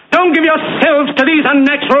fodder. Don't give yourselves to these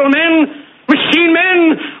unnatural men, machine men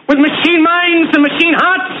with machine minds and machine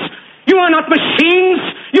hearts. You are not machines.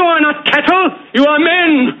 You are not cattle. You are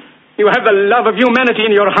men. You have the love of humanity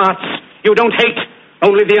in your hearts. You don't hate,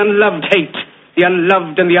 only the unloved hate, the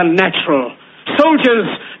unloved and the unnatural. Soldiers,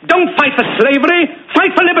 don't fight for slavery,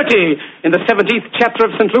 fight for liberty. In the 17th chapter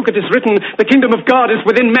of St. Luke it is written, the kingdom of God is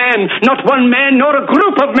within man, not one man nor a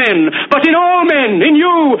group of men, but in all men, in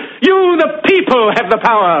you. You, the people, have the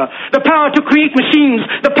power to create machines,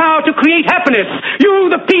 the power to create happiness.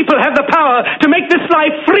 You, the people, have the power to make this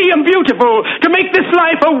life free and beautiful, to make this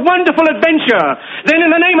life a wonderful adventure. Then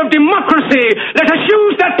in the name of democracy, let us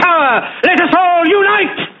use that power. Let us all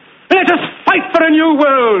unite. Let us fight for a new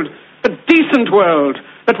world. A decent world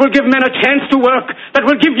that will give men a chance to work, that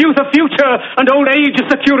will give youth a future and old age a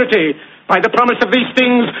security. By the promise of these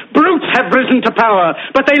things, brutes have risen to power,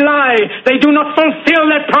 but they lie. They do not fulfill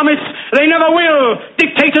that promise. They never will.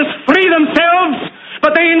 Dictators free themselves,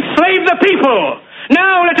 but they enslave the people.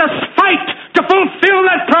 Now let us fight to fulfill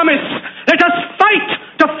that promise. Let us fight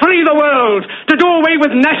to free the world, to do away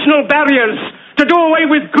with national barriers, to do away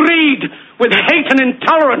with greed, with hate and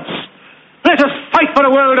intolerance. Let us fight for a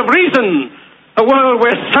world of reason, a world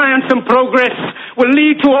where science and progress will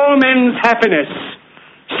lead to all men's happiness.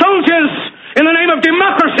 Soldiers, in the name of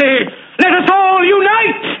democracy, let us all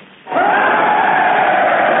unite!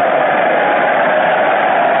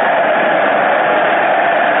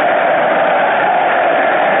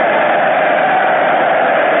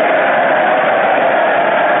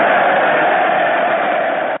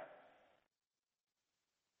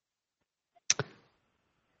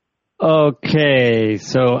 Okay,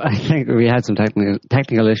 so I think we had some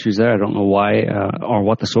technical issues there. I don't know why or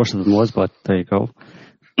what the source of them was, but there you go.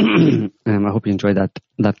 I hope you enjoyed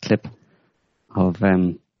that clip of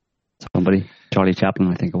somebody, Charlie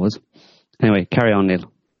Chaplin, I think it was. Anyway, carry on,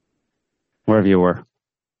 Neil. Wherever you were,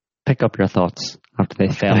 pick up your thoughts after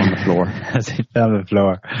they fell on the floor. As they fell on the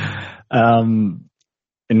floor.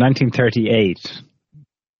 In 1938,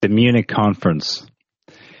 the Munich Conference.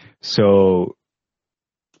 So,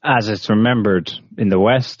 as it's remembered in the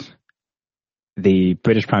West, the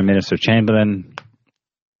British Prime Minister Chamberlain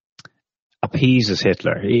appeases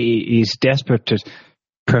Hitler. He's desperate to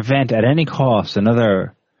prevent at any cost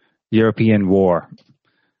another European war.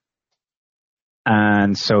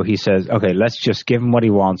 And so he says, okay, let's just give him what he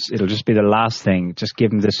wants. It'll just be the last thing. Just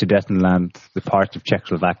give him the Sudetenland, the part of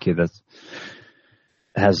Czechoslovakia that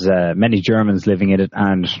has many Germans living in it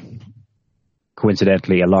and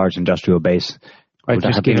coincidentally a large industrial base. Right,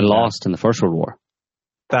 that had been lost in the First World War.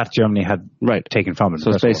 That Germany had taken from it.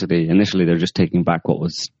 So it's basically, initially they're just taking back what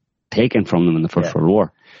was taken from them in the First World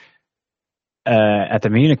War. At the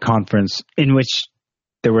Munich Conference, in which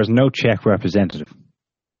there was no Czech representative.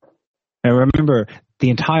 Now remember,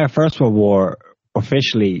 the entire First World War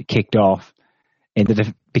officially kicked off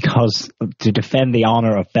because to defend the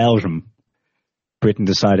honour of Belgium, Britain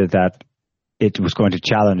decided that it was going to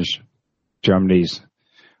challenge Germany's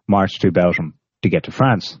march to Belgium to get to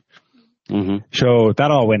France. Mm-hmm. So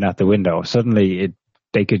that all went out the window. Suddenly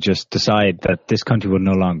they could just decide that this country will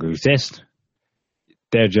no longer exist.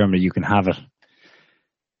 There, Germany, you can have it.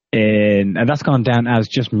 And that's gone down as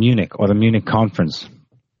just Munich or the Munich Conference.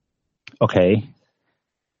 Okay.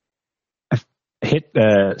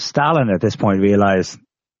 Stalin at this point realized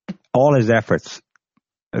all his efforts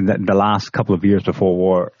in the last couple of years before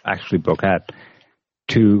war actually broke out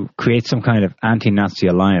to create some kind of anti-Nazi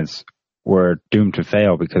alliance were doomed to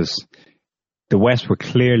fail because the West were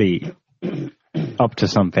clearly up to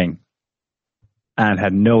something and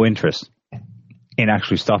had no interest in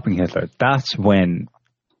actually stopping Hitler. That's when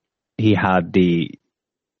he had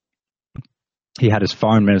his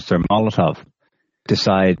foreign minister Molotov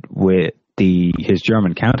decide with his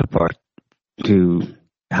German counterpart to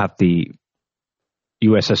have the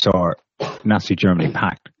USSR Nazi Germany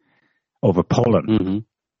pact over Poland. Mm-hmm.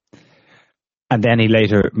 And then he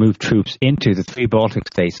later moved troops into the 3 Baltic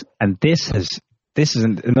states. And this is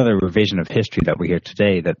another revision of history that we hear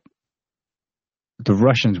today, that the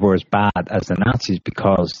Russians were as bad as the Nazis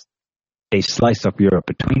because they sliced up Europe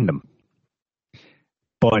between them.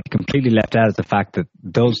 But completely left out is the fact that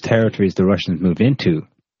those territories the Russians moved into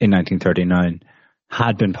in 1939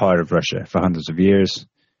 had been part of Russia for hundreds of years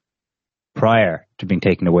prior to being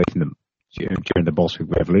taken away from them during the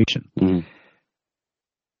Bolshevik Revolution. Mm.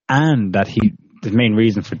 And that the main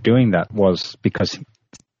reason for doing that was because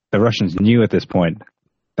the Russians knew at this point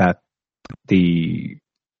that the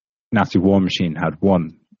Nazi war machine had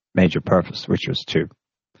one major purpose, which was to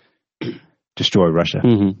destroy Russia.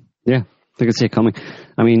 Mm-hmm. Yeah, they could see it coming.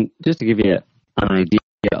 I mean, just to give you an idea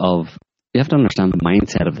of, you have to understand the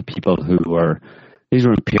mindset of the people who were, these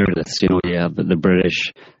were imperialists, you have the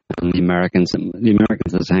British and the Americans. The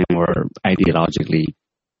Americans at the time were ideologically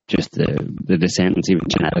just the descendants, even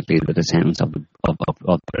genetically, the descendants of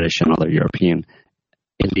British and other European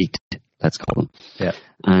elite, let's call them. Yeah.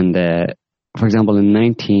 And for example, in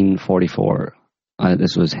 1944,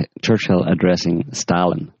 this was Churchill addressing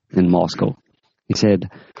Stalin in Moscow. He said,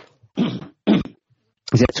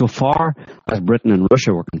 so far as Britain and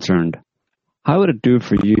Russia were concerned, how would it do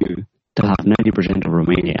for you to have 90% of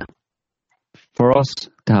Romania? For us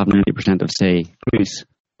to have 90% of, say, Greece,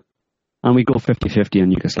 and we go 50-50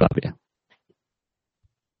 on Yugoslavia.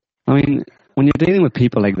 I mean, when you're dealing with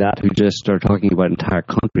people like that who just start talking about entire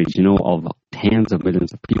countries, of tens of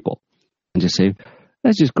millions of people, and just say,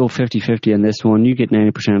 let's just go 50-50 on this one, you get 90%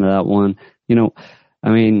 of that one, I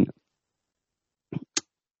mean,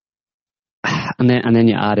 and then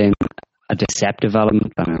you add in a deceptive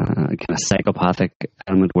element and a kind of psychopathic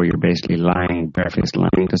element where you're basically barefaced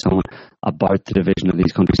lying to someone about the division of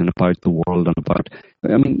these countries and about the world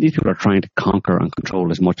these people are trying to conquer and control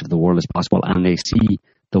as much of the world as possible, and they see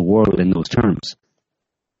the world in those terms.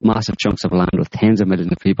 Massive chunks of land with tens of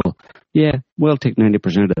millions of people. Yeah, we'll take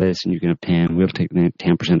 90% of this and you can have 10. We'll take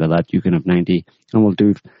 10% of that, you can have 90. And we'll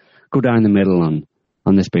go down the middle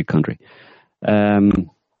on this big country.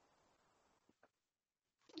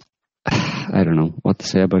 I don't know what to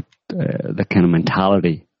say about the kind of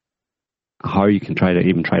mentality, how you can try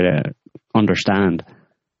to understand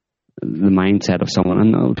the mindset of someone.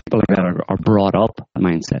 And people like that are brought up a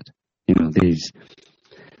mindset. These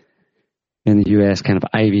in the US kind of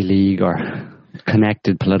Ivy League or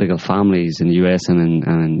connected political families in the US and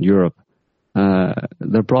in Europe,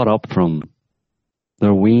 they're brought up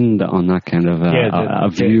they're weaned on that kind of a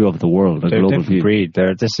view of the world, a global view. Breed.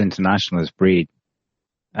 They're this internationalist breed.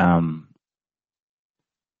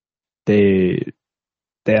 They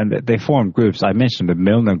they formed groups. I mentioned the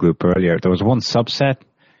Milner group earlier. There was one subset,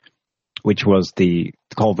 which was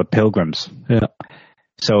called the Pilgrims. Yeah.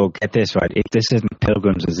 So get this right. If this isn't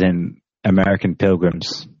Pilgrims as in American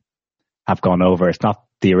Pilgrims have gone over, it's not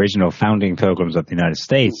the original founding Pilgrims of the United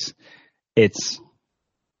States. It's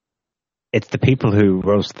the people who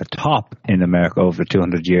rose to the top in America over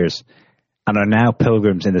 200 years and are now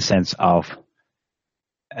pilgrims in the sense of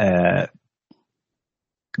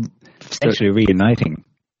essentially reuniting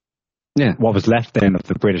what was left then of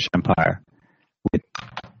the British Empire with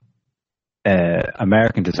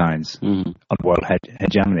American designs on world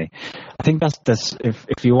hegemony. I think that's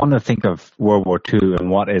if you want to think of World War II and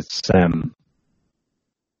what its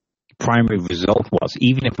primary result was,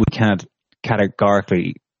 even if we can't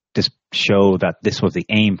categorically just show that this was the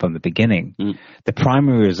aim from the beginning, the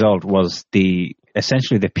primary result was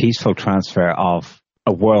essentially the peaceful transfer of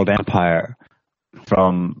a world empire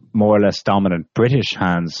from more or less dominant British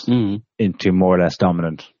hands into more or less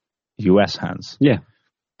dominant US hands. Yeah.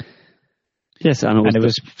 Yes, and it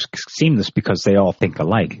was seamless because they all think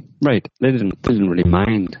alike. Right. They didn't really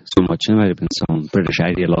mind so much. There might have been some British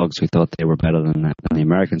ideologues who thought they were better than the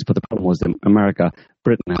Americans, but the problem was that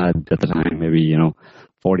Britain had at the time maybe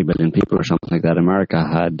 40 million people or something like that. America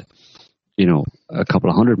had a couple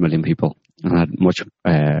of 100 million people and had much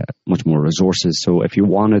more resources. So if you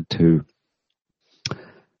wanted to,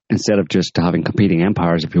 instead of just having competing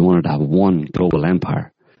empires, if you wanted to have one global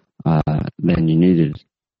empire, then you needed,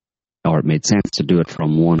 or it made sense to do it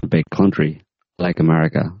from one big country like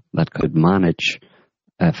America that could manage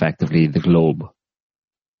effectively the globe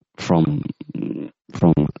from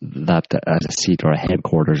that as a seat or a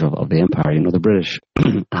headquarters of the empire. The British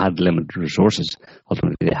had limited resources.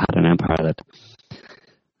 Ultimately, they had an empire that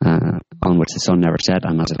on which the sun never set,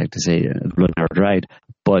 and as I like to say, the blood never dried.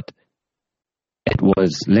 But it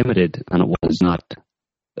was limited, and it was not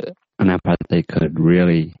an empire that they could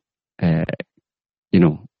really,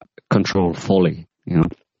 control fully.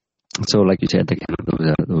 So, like you said,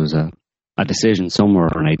 there was a decision somewhere,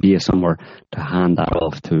 or an idea somewhere, to hand that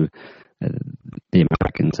off to the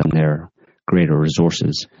Americans and their greater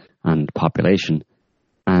resources and population,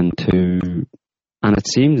 and it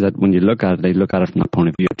seems that when you look at it, they look at it from the point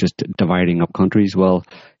of view of just dividing up countries. Well,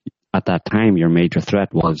 at that time, your major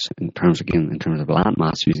threat was, in terms of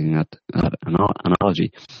landmass, using that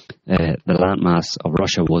analogy, the landmass of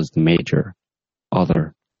Russia was the major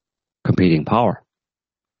other competing power,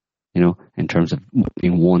 in terms of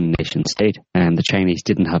being one nation state. And the Chinese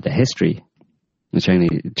didn't have the history. The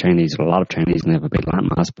Chinese, a lot of Chinese, and they have a big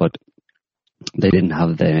landmass, but they didn't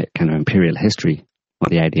have the kind of imperial history or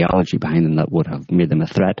the ideology behind them that would have made them a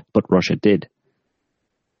threat. But Russia did,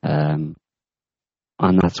 and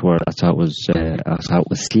that's how it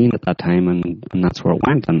was seen at that time, and that's where it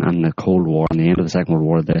went. And the Cold War and the end of the Second World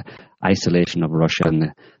War, the isolation of Russia,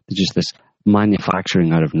 and just this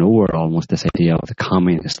manufacturing out of nowhere, almost this idea of the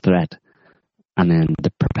communist threat, and then the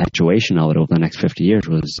perpetuation of it over the next 50 years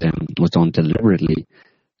was done deliberately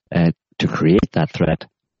to create that threat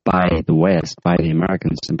by the West, by the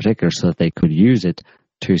Americans in particular, so that they could use it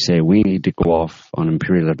to say, we need to go off on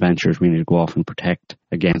imperial adventures, we need to go off and protect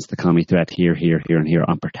against the commie threat here, here, here, and here,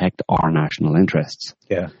 and protect our national interests.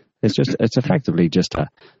 Yeah. It's effectively just a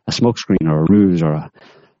smokescreen or a ruse or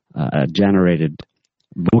a generated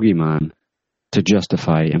boogeyman to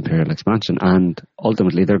justify imperial expansion, and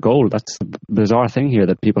ultimately their goal. That's the bizarre thing here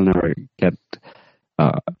that people never get.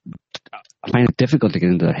 I find it difficult to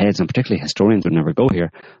get into their heads, and particularly historians would never go here,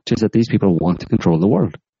 which is that these people want to control the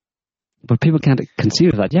world. But people can't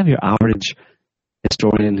conceive of that. You have your average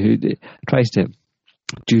historian who tries to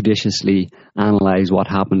judiciously analyze what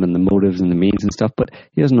happened and the motives and the means and stuff, but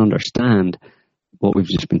he doesn't understand what we've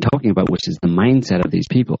just been talking about, which is the mindset of these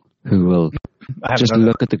people who will just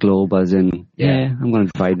look at the globe as in, I'm going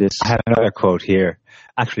to divide this. I have another quote here.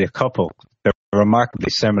 Actually, a couple. They're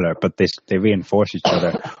remarkably similar, but they reinforce each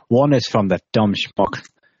other. One is from that dumb schmuck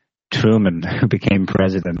Truman, who became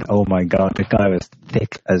president. Oh my God, the guy was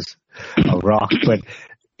thick as a rock. But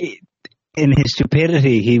in his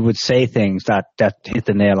stupidity, he would say things that hit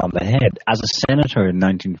the nail on the head. As a senator in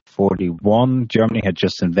 1941, Germany had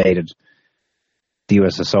just invaded the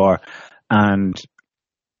USSR, and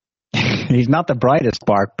he's not the brightest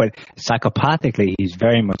spark, but psychopathically he's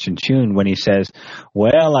very much in tune when he says,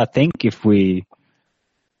 well, I think if we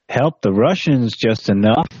help the Russians just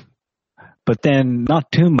enough, but then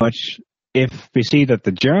not too much, if we see that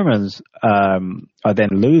the Germans are then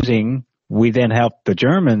losing We then help the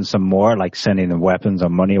Germans some more, like sending them weapons or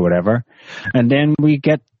money or whatever. And then we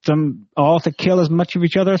get them all to kill as much of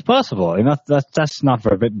each other as possible. You know, that's not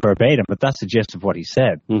verbatim, but that's the gist of what he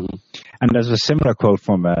said. Mm-hmm. And there's a similar quote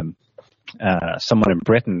from someone in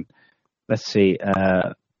Britain. Let's see.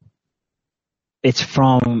 It's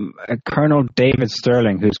from Colonel David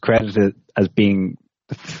Stirling, who's credited as being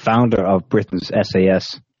the founder of Britain's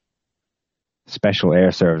SAS, Special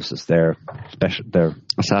Air Services. They're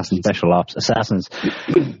assassins, special ops assassins.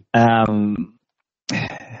 Half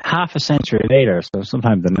a century later, so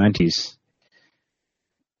sometime in the 90s,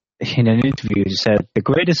 in an interview, he said, "The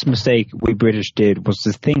greatest mistake we British did was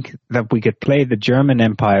to think that we could play the German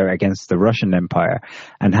Empire against the Russian Empire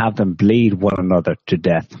and have them bleed one another to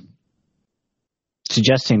death."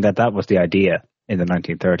 Suggesting that was the idea in the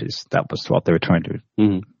 1930s. That was what they were trying to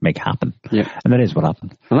make happen. Yeah. And that is what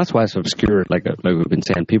happened. And that's why it's obscure. Like we've been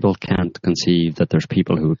saying, people can't conceive that there's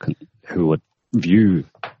people who would view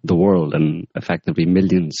the world, and effectively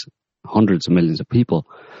millions, hundreds of millions of people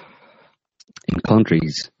in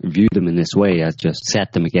countries view them in this way, as just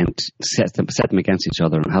set them against each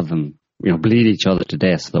other and have them, you know, bleed each other to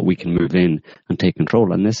death so that we can move in and take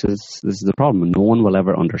control. And this is the problem. No one will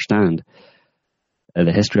ever understand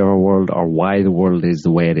the history of our world or why the world is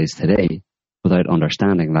the way it is today without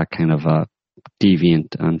understanding that kind of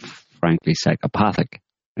deviant and frankly psychopathic,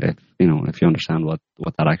 if you understand what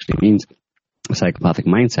that actually means, a psychopathic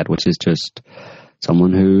mindset, which is just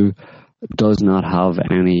someone who does not have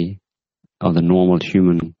any of the normal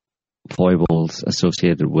human foibles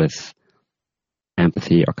associated with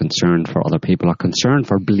empathy or concern for other people or concern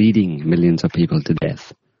for bleeding millions of people to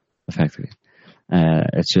death, effectively.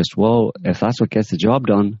 It's just, well, if that's what gets the job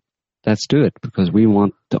done, let's do it, because we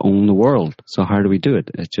want to own the world. So how do we do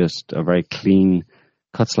it? It's just a very clean,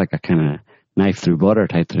 cuts like a kind of knife through butter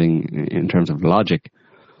type thing in terms of logic,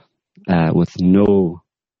 with no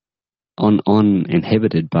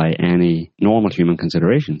uninhibited by any normal human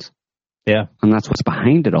considerations. Yeah. And that's what's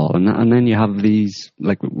behind it all. And then you have these,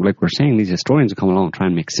 like we're saying, these historians who come along and try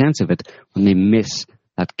and make sense of it when they miss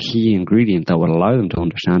that key ingredient that would allow them to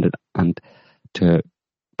understand it and to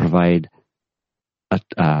provide a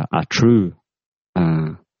true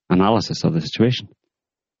analysis of the situation.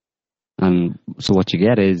 And so what you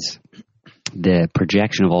get is the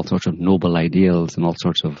projection of all sorts of noble ideals and all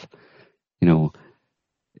sorts of, you know,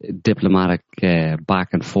 diplomatic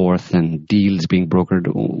back and forth and deals being brokered,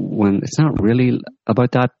 when it's not really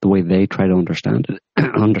about that the way they try to understand it.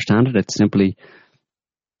 It's simply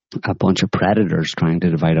a bunch of predators trying to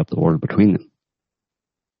divide up the world between them.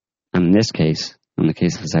 And in this case, in the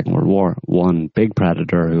case of the Second World War, one big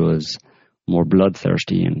predator who was more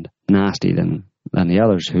bloodthirsty and nasty than the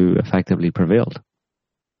others, who effectively prevailed.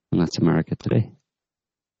 And that's America today.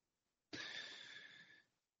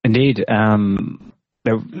 Indeed.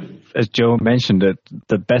 As Joe mentioned,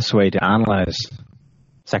 the best way to analyze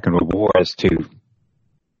Second World War is to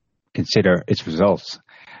consider its results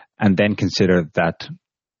and then consider that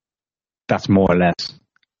that's more or less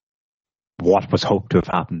what was hoped to have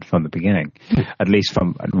happened from the beginning, at least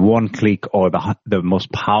from one clique or the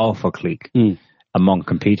most powerful clique among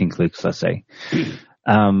competing cliques, let's say.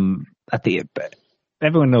 Everyone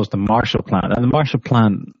knows the Marshall Plan, and the Marshall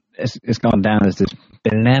Plan is gone down as this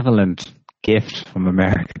benevolent gift from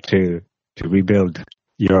America to rebuild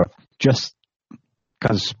Europe, just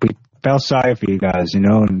because we felt sorry for you guys, you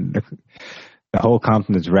know, and the whole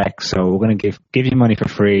continent's wrecked, so we're going to give you money for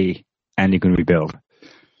free and you can rebuild.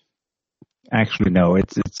 Actually, no,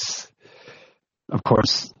 it's of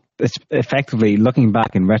course, it's effectively, looking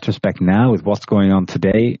back in retrospect now with what's going on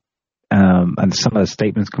today, and some of the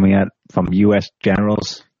statements coming out from U.S.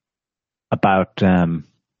 generals about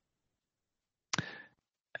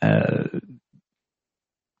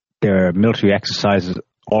their military exercises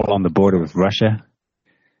all on the border with Russia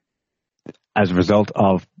as a result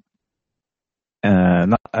of,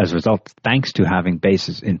 thanks to having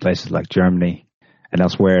bases in places like Germany and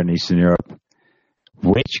elsewhere in Eastern Europe,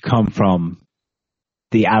 which come from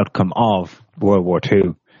the outcome of World War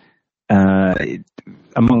II.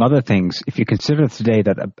 Among other things, if you consider today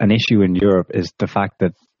that an issue in Europe is the fact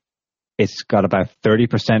that it's got about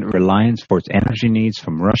 30% reliance for its energy needs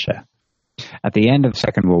from Russia. At the end of the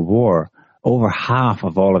Second World War, over half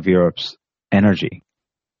of all of Europe's energy,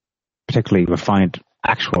 particularly refined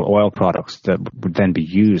actual oil products that would then be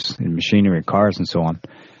used in machinery, cars and so on,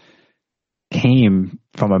 came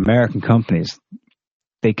from American companies.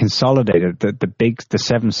 They consolidated the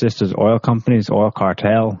Seven Sisters oil companies, oil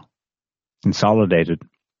cartel, consolidated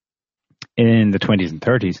in the 20s and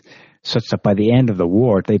 30s, such that by the end of the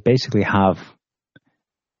war, they basically have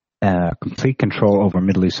complete control over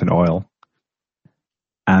Middle Eastern oil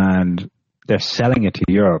and they're selling it to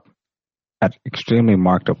Europe at extremely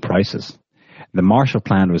marked up prices. The Marshall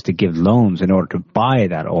Plan was to give loans in order to buy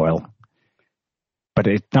that oil, but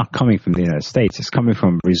it's not coming from the United States. It's coming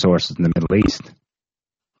from resources in the Middle East.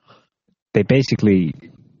 They basically,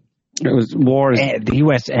 the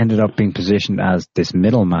U.S. ended up being positioned as this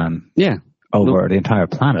middleman over the entire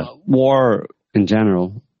planet. War in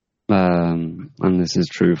general, and this is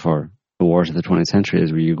true for the wars of the 20th century,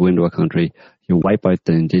 is where you go into a country, you wipe out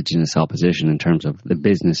the indigenous opposition in terms of the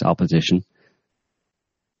business opposition.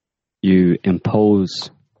 You impose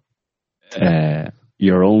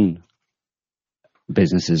your own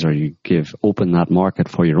businesses, or you open that market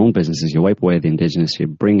for your own businesses. You wipe away the indigenous, you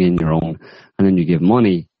bring in your own, and then you give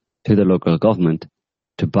money to the local government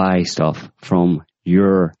to buy stuff from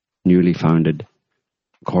your newly founded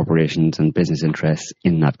corporations and business interests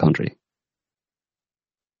in that country.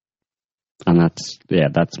 And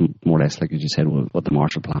that's more or less, like you just said, what the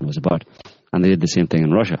Marshall Plan was about. And they did the same thing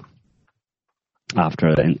in Russia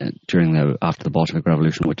after the Bolshevik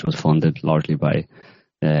Revolution, which was funded largely by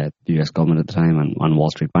the U.S. government at the time and Wall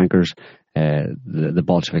Street bankers. The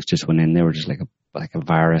Bolsheviks just went in. They were just like a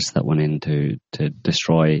virus that went in to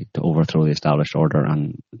destroy, to overthrow the established order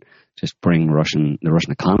and just bring the Russian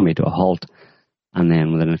economy to a halt. And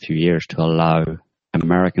then within a few years to allow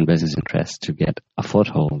American business interests to get a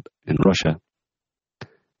foothold in Russia.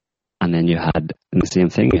 And then you had, in the same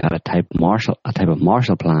thing, you had a type of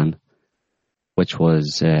Marshall Plan, which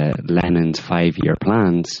was Lenin's 5-year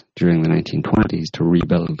plans during the 1920s to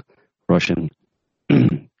rebuild Russian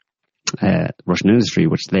industry,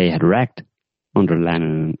 which they had wrecked under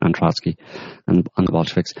Lenin and Trotsky and the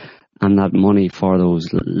Bolsheviks. And that money for those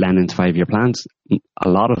Lenin's 5-year plans,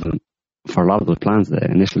 for a lot of those plans,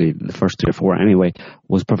 initially the first 3 or 4 anyway,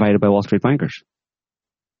 was provided by Wall Street bankers.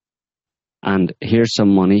 And here's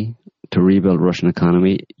some money to rebuild Russian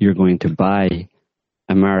economy. You're going to buy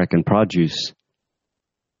American produce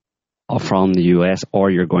from the US, or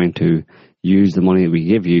you're going to use the money that we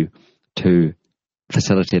give you to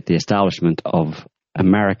facilitate the establishment of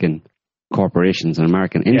American corporations and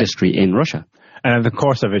American industry in Russia. And in the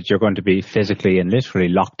course of it, you're going to be physically and literally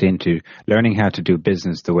locked into learning how to do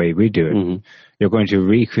business the way we do it. Mm-hmm. You're going to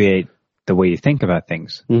recreate the way you think about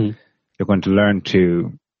things. Mm-hmm. You're going to learn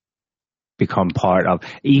to become part of...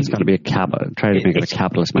 It's got to be try to make it a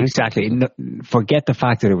capitalist mindset. Exactly. Forget the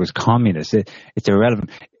fact that it was communist. It's irrelevant.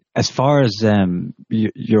 As far as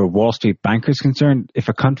your Wall Street banker is concerned, if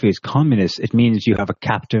a country is communist, it means you have a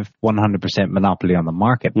captive 100% monopoly on the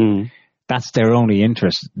market. Mm. That's their only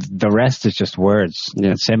interest. The rest is just words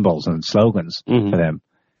and symbols and slogans for them.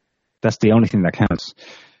 That's the only thing that counts.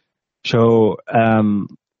 So,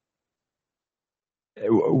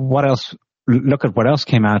 what else? Look at what else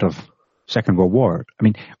came out of Second World War. I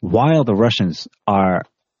mean, while the Russians are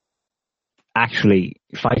actually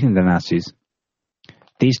fighting the Nazis,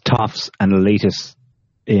 these toffs and elitists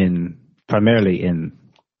primarily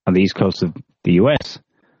on the east coast of the US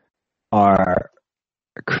are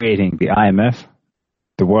creating the IMF,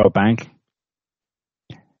 the World Bank,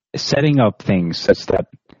 setting up things such that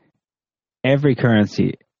every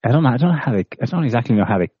currency, I don't exactly know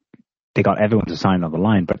how they got everyone to sign on the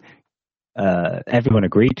line, but everyone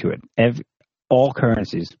agreed to it. All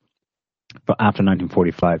currencies after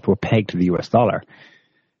 1945 were pegged to the US dollar.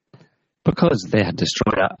 Because they had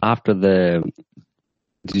destroyed it after did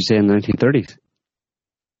you say in the 1930s?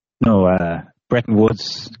 No, Bretton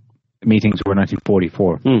Woods meetings were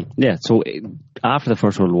 1944. Yeah, so after the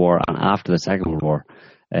First World War and after the Second World War,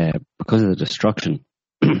 because of the destruction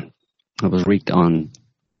that was wreaked on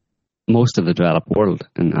most of the developed world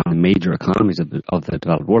and major economies of the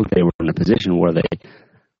developed world, they were in a position where they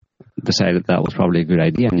decided that was probably a good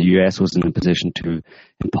idea, and the US was in a position to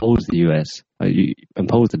impose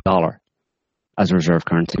the dollar as a reserve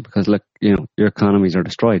currency, because look, your economies are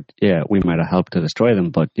destroyed. Yeah, we might have helped to destroy them,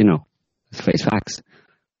 but let's face facts.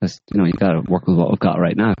 You got to work with what we've got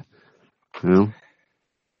right now.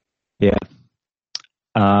 Yeah.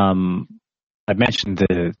 I mentioned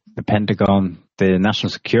the Pentagon, the National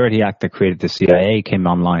Security Act that created the CIA came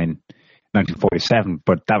online in 1947,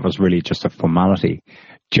 but that was really just a formality.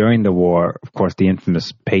 During the war, of course, the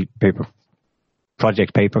infamous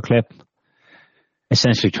Project Paperclip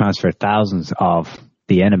essentially transferred thousands of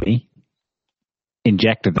the enemy,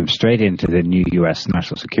 injected them straight into the new U.S.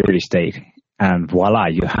 national security state, and voila,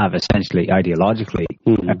 you have essentially ideologically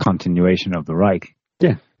a continuation of the Reich.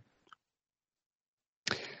 Yeah.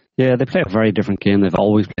 Yeah, they play a very different game. They've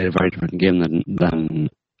always played a very different game than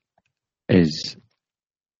is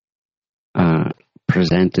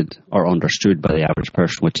presented or understood by the average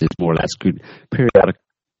person, which is more or less good periodic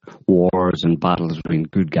wars and battles between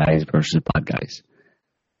good guys versus bad guys.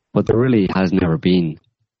 But there really has never been,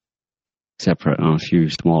 except for on a few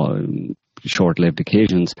small, short-lived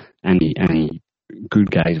occasions, any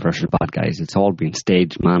good guys versus bad guys. It's all been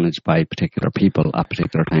staged, managed by particular people at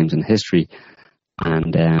particular times in history.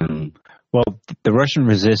 And the Russian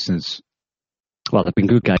resistance. Well, they've been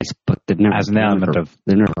good guys, but they've never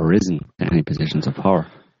they've never risen to any positions of power.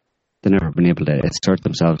 They've never been able to assert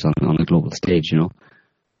themselves on the global stage, you know.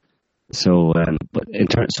 So, but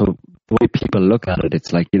so the way people look at it,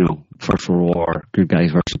 it's like, you know, First World War, good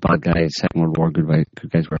guys versus bad guys. Second World War, good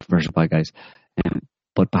guys versus bad guys.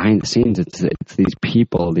 But behind the scenes, it's these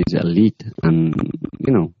people, these elite, and,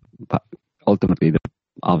 you know, ultimately,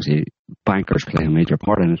 obviously, bankers play a major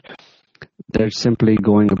part in it. They're simply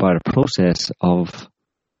going about a process of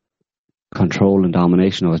control and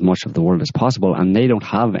domination of as much of the world as possible, and they don't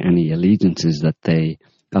have any allegiances that they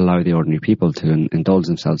allow the ordinary people to indulge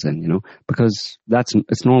themselves in, you know, because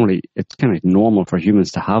it's kind of normal for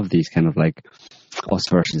humans to have these kind of like us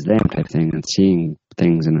versus them type thing, and seeing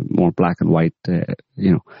things in a more black and white,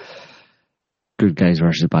 you know, good guys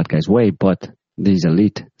versus bad guys way. But these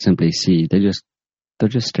elite simply see, they're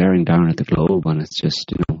just staring down at the globe, and it's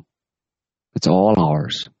just, you know, it's all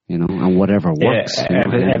ours, you know, and whatever works. Yeah,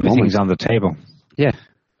 you know, everything's on the table. Yeah.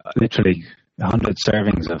 Literally 100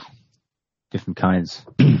 servings of different kinds.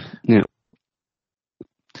 Yeah.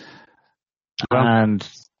 And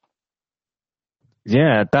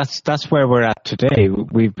yeah, that's where we're at today.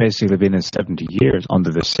 We've basically been in 70 years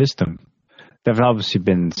under the system. There have obviously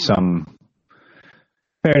been some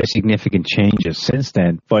fairly significant changes since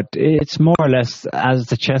then, but it's more or less as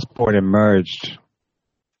the chessboard emerged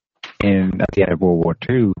at the end of World War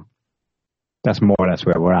II, that's more or less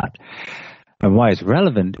where we're at. And why it's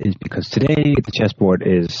relevant is because today the chessboard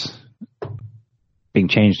is being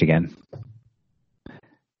changed again,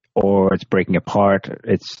 or it's breaking apart.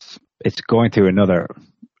 It's going through another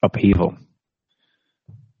upheaval,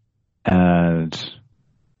 and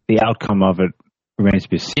the outcome of it remains to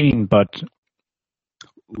be seen. But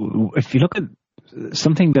if you look at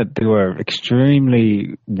something that they were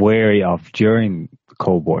extremely wary of during the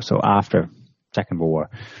Cold War, so after Second World War,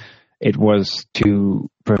 it was to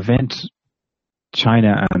prevent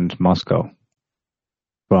China and Russia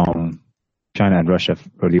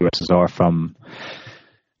or the USSR from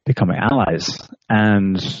becoming allies.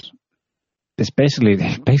 And it's basically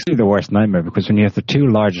the worst nightmare, because when you have the two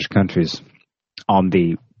largest countries on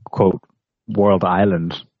the quote world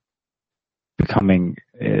island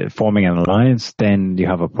forming an alliance, then you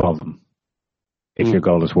have a problem if your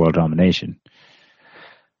goal is world domination.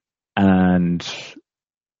 And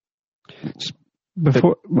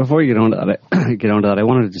before you get on to that, I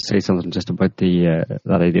wanted to say something just about that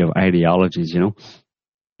idea of ideologies. You know,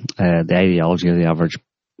 the ideology of the average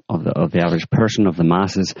person, of the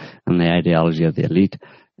masses, and the ideology of the elite.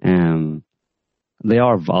 They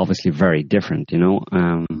are obviously very different. You know.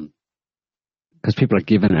 Because people are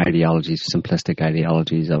given ideologies, simplistic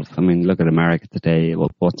ideologies of, I mean, look at America today.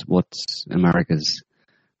 What's America's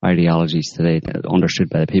ideologies today understood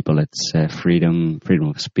by the people? It's freedom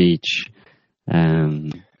of speech,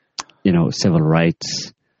 you know, civil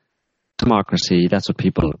rights, democracy. That's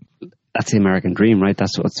the American dream, right?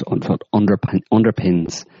 That's what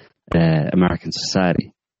underpins American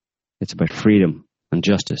society. It's about freedom and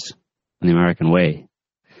justice in the American way.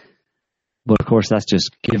 But of course, that's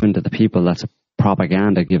just given to the people. That's a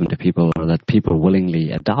propaganda given to people, or that people willingly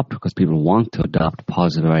adopt because people want to adopt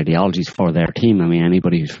positive ideologies for their team. I mean,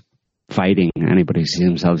 anybody who's fighting, anybody who sees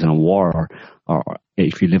themselves in a war, or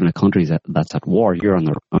if you live in a country that's at war, you're on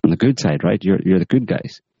the good side, right? You're the good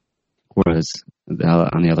guys, whereas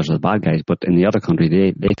on the others are the bad guys. But in the other country,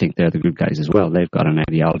 they think they're the good guys as well. They've got an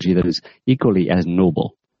ideology that is equally as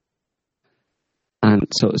noble. And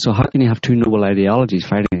so how can you have two noble ideologies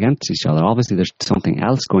fighting against each other? Obviously, there's something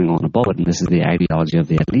else going on above it, and this is the ideology of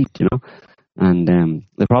the elite, you know. And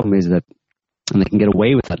the problem is that, and they can get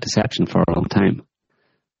away with that deception for a long time.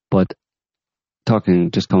 But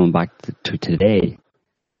coming back to today,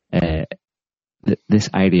 this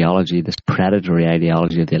ideology, this predatory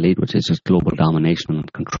ideology of the elite, which is just global domination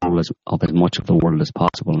and control of as much of the world as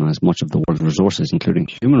possible, and as much of the world's resources, including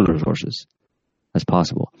human resources, as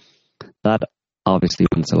possible, that obviously,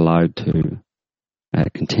 when it's allowed to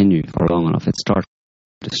continue for long enough, it starts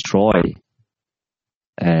to destroy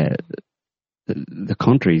the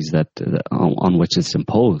countries on which it's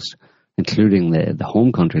imposed, including the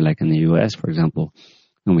home country, like in the US, for example.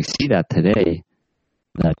 And we see that today,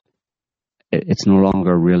 that it's no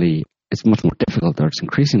longer really, it's much more difficult, or it's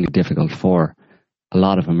increasingly difficult for a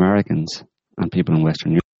lot of Americans and people in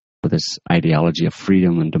Western Europe this ideology of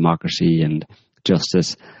freedom and democracy and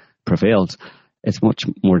justice prevails, it's much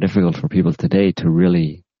more difficult for people today to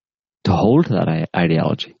really to hold to that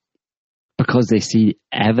ideology, because they see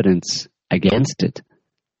evidence against it,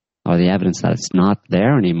 or the evidence that it's not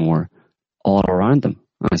there anymore all around them.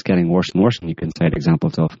 And it's getting worse and worse. And you can cite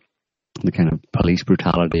examples of the kind of police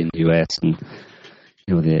brutality in the US, and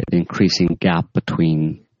the increasing gap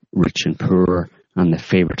between rich and poor, and the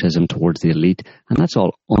favoritism towards the elite. And that's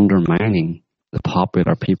all undermining the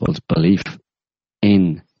popular people's belief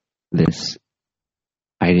in this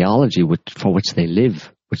ideology for which they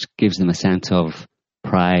live, which gives them a sense of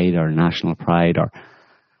pride or national pride or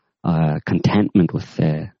contentment with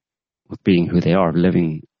being who they are,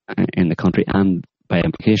 living in the country, and by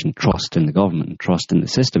implication, trust in the government and trust in the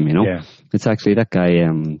system, Yeah. It's actually that guy,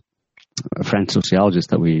 a French sociologist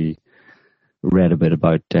that we read a bit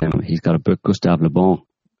about. He's got a book, Gustave Le Bon.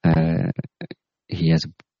 He has a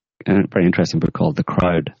very interesting book called The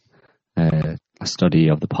Crowd, a study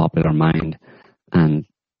of the popular mind. And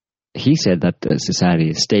he said that the society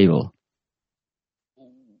is stable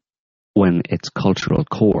when its cultural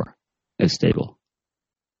core is stable.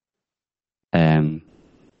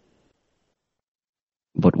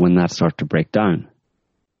 But when that starts to break down,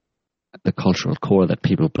 the cultural core that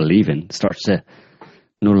people believe in starts to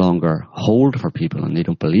no longer hold for people, and they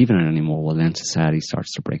don't believe in it anymore. Well, then society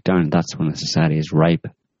starts to break down. That's when a society is ripe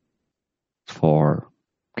for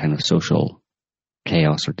kind of social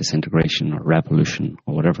chaos or disintegration or revolution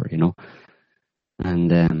or whatever,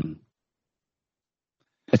 And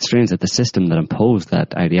it's strange that the system that imposed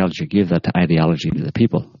that ideology, gave that ideology to the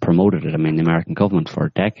people, promoted it. I mean, the American government for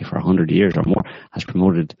a decade, for 100 years or more, has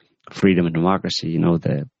promoted freedom and democracy,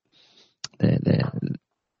 the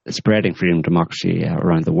spreading freedom and democracy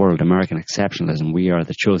around the world, American exceptionalism. We are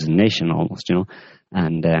the chosen nation almost,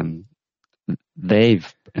 and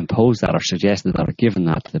they've imposed that or suggested that or given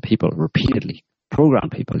that to the people repeatedly,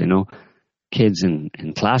 programmed people, kids in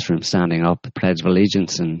classrooms standing up, the Pledge of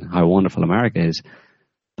Allegiance and how wonderful America is.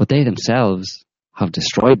 But they themselves have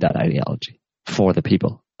destroyed that ideology for the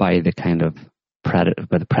people by the kind of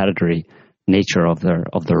by the predatory nature of their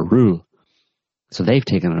rule. So they've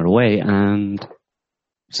taken it away, and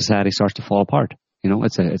society starts to fall apart.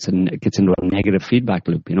 It gets into a negative feedback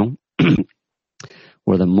loop.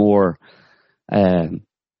 Where the more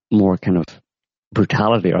kind of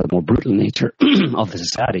brutality, or the more brutal nature of the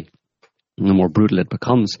society, and the more brutal it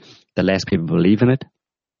becomes, the less people believe in it,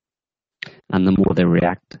 and the more they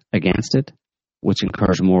react against it, which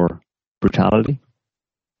incurs more brutality,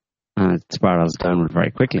 and it spirals downward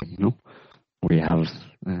very quickly. Where you have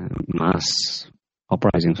mass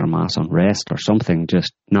uprisings or mass unrest or something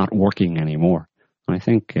just not working anymore. And I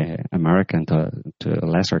think America, and to a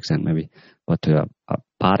lesser extent maybe, but to a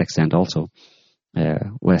bad extent also,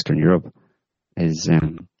 Western Europe is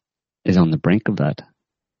on the brink of that.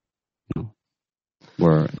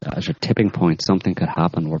 Where as a tipping point, something could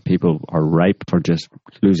happen where people are ripe for just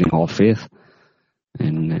losing all faith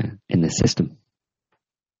in the system,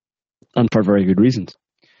 and for very good reasons.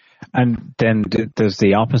 And then does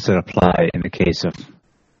the opposite apply in the case of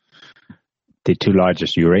the two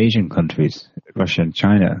largest Eurasian countries, Russia and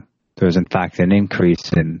China? There's in fact a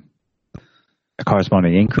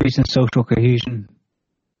corresponding increase in social cohesion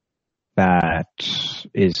that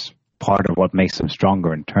is part of what makes them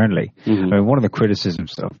stronger internally. Mm-hmm. I mean, one of the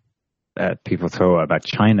criticisms that people throw about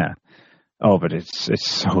China, but it's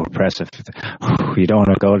so oppressive. You don't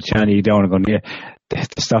want to go to China, you don't want to go near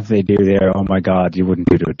the stuff they do there. Oh my God, you wouldn't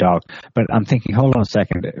do to a dog. But I'm thinking, hold on a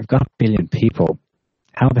second, we've got 1 billion people.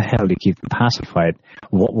 How the hell do you keep them pacified?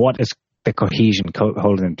 What is the cohesion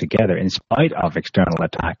holding them together in spite of external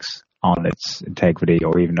attacks on its integrity,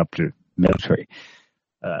 or even up to military?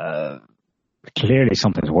 Clearly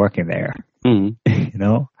something's working there,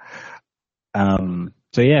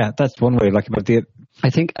 So yeah, that's one way. About the, I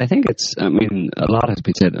think it's. I mean, a lot has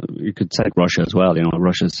been said. You could cite Russia as well.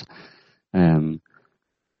 Russia's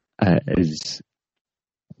is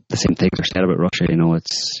the same things are said about Russia.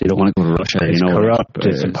 It's you don't want to go to Russia. It's corrupt.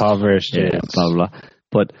 It's impoverished. Yeah, blah blah.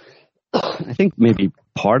 But I think maybe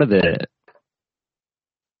part of the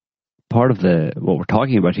what we're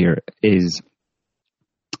talking about here is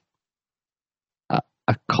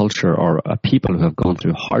a culture or a people who have gone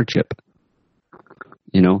through hardship.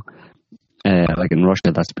 Like in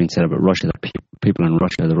Russia, that's been said about Russia, that people in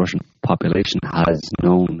Russia, the Russian population has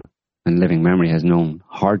known, in living memory, has known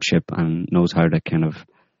hardship and knows how to kind of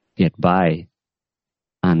get by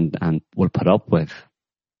and will put up with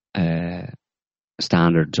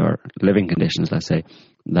standards or living conditions, let's say,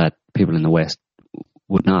 that people in the West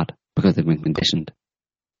would not, because they've been conditioned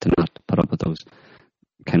to not put up with those.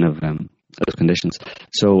 kind of those conditions.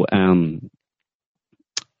 So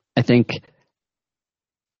I think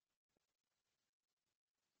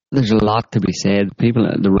there's a lot to be said.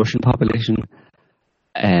 The Russian population,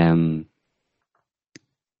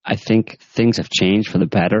 I think things have changed for the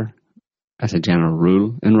better as a general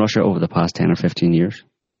rule in Russia over the past 10 or 15 years.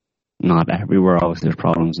 Not everywhere, obviously there's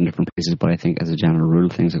problems in different places, but I think as a general rule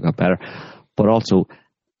things have got better. But also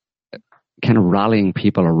kind of rallying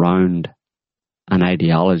people around an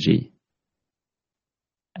ideology,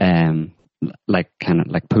 like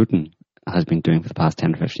Putin has been doing for the past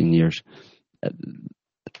 10 or 15 years.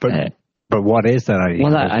 But what is that ideology?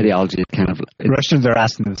 Well, that ideology is kind of... Russians are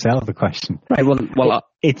asking themselves the question. Right, well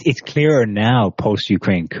it's clearer now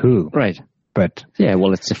post-Ukraine coup. Right. But... Yeah,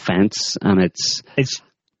 well, it's defense, and it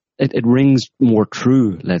rings more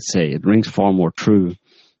true, let's say. It rings far more true,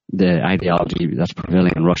 the ideology that's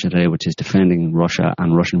prevailing in Russia today, which is defending Russia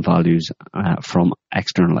and Russian values from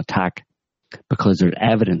external attack. Because there's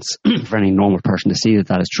evidence for any normal person to see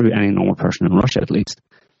that is true, any normal person in Russia at least.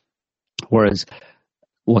 Whereas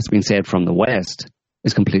what's been said from the West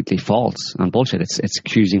is completely false and bullshit. It's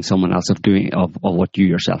accusing someone else of what you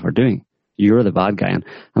yourself are doing. You're the bad guy, and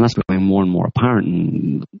that's becoming more and more apparent.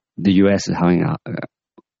 And the US is having a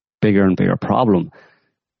bigger and bigger problem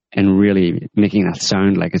in really making that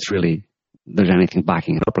sound like it's really there's anything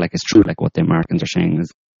backing it up, like it's true, like what the Americans are saying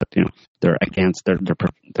is that they're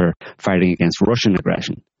fighting against Russian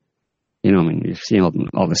aggression. You know, I mean, you've seen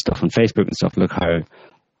all this stuff on Facebook and stuff. Look how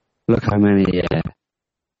many.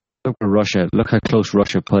 Look at Russia. Look how close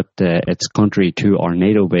Russia put its country to our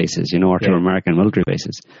NATO bases, or to American military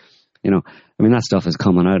bases. I mean, that stuff is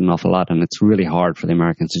coming out an awful lot, and it's really hard for the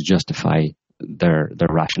Americans to justify their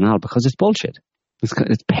rationale because it's bullshit.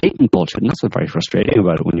 It's patent bullshit, and that's what's very frustrating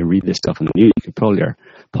about it. When you read this stuff in the news, you can pull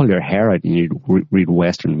your hair out, and you read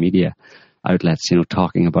Western media outlets,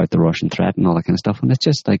 talking about the Russian threat and all that kind of stuff, and it's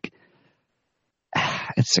just like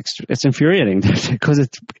it's infuriating because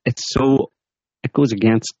it goes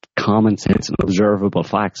against common sense and observable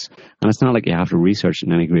facts, and it's not like you have to research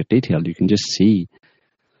in any great detail. You can just see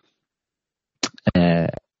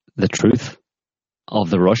the truth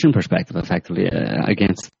of the Russian perspective, effectively,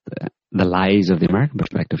 against the lies of the American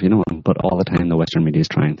perspective, but all the time the Western media is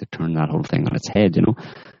trying to turn that whole thing on its head, And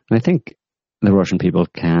I think the Russian people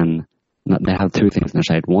they have two things on their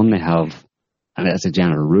side. One, they have, and as a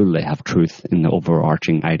general rule, they have truth in the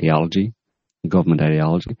overarching ideology, government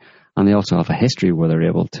ideology, and they also have a history where they're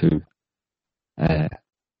able to,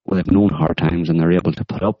 they've known hard times, and they're able to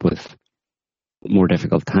put up with more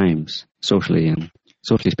difficult times, socially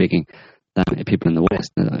speaking, than people in the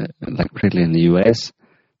West, like particularly in the US.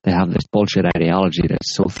 They have this bullshit ideology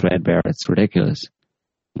that's so threadbare, it's ridiculous.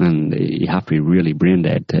 And you have to be really brain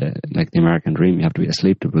dead to, like the American dream, you have to be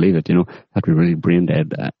asleep to believe it, You have to be really brain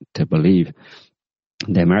dead to believe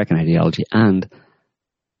the American ideology. And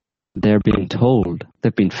they're being told,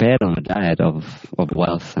 they've been fed on a diet of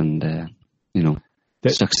wealth and,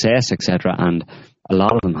 success, etc. And a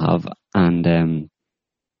lot of them have, and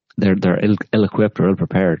they're ill-equipped or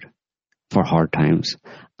ill-prepared for hard times.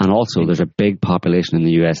 And also there's a big population in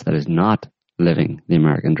the US that is not living the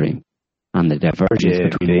American dream. And the divergence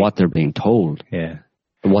between what they're being told,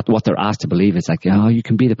 what they're asked to believe, is like, you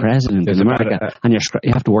can be the president of America, and you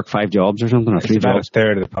have to work 5 jobs or something, or 3 jobs. About a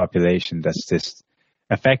third of the population that's this.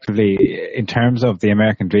 Effectively, in terms of the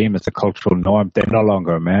American dream as a cultural norm, they're no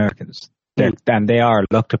longer Americans. And they are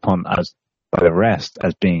looked upon as by the rest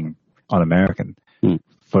as being un-American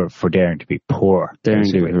for daring to be poor. Daring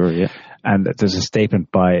to be poor, yeah. And there's a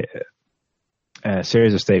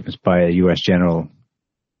series of statements by a U.S. general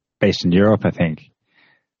based in Europe, I think,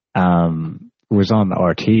 was on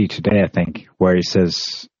RT today, I think, where he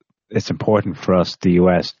says it's important for us, the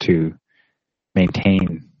U.S., to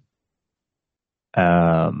maintain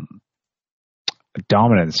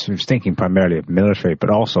dominance. He was thinking primarily of military,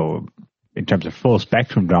 but also in terms of full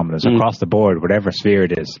spectrum dominance across the board, whatever sphere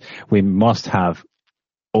it is. We must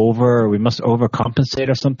overcompensate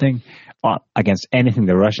or something against anything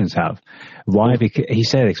the Russians have. Why? Because he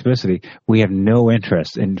said explicitly, we have no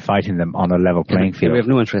interest in fighting them on a level playing field. We have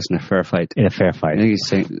no interest in a fair fight. In a fair fight. I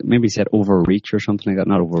think maybe he said overreach or something like that.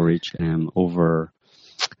 Not overreach.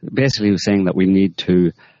 Basically, he was saying that we need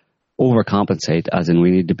to overcompensate, as in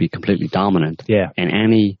we need to be completely dominant. Yeah. In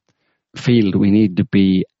any field, we need to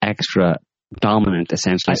be extra dominant,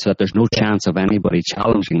 essentially, so that there's no chance of anybody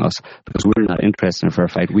challenging us, because we're not interested in a fair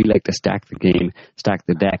fight. We like to stack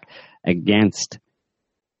the deck against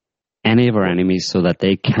any of our enemies so that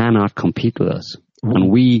they cannot compete with us, and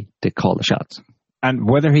we to call the shots. And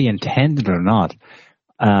whether he intended or not,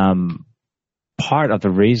 part of the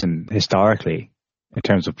reason historically in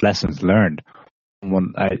terms of lessons learned.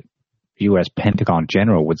 One U.S. Pentagon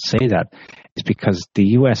general would say that is because the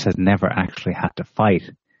U.S. has never actually had to fight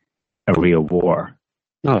a real war.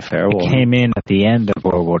 Not a fair war. It came in at the end of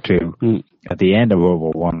World War II, at the end of World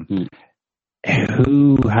War One.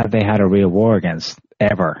 Who had they had a real war against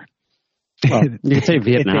ever? Well, you could say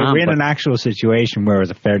Vietnam. They were in an actual situation where it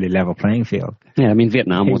was a fairly level playing field. Yeah, I mean,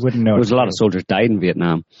 Vietnam was a lot of soldiers died in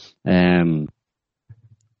Vietnam, but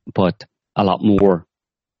a lot more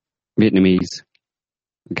Vietnamese,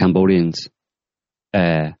 Cambodians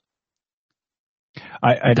died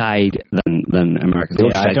than Americans.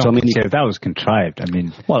 Yeah, I don't think that was contrived. I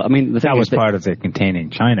mean, that was part of the containing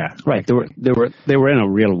China. Right. They were in a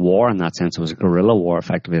real war in that sense. It was a guerrilla war,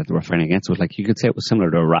 effectively, that they were fighting against. It was like, you could say it was similar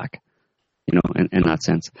to Iraq, in that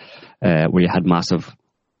sense, where you had massive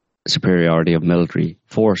superiority of military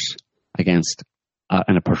force against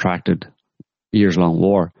in a protracted years-long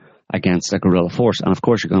war against a guerrilla force, and of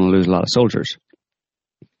course you're going to lose a lot of soldiers.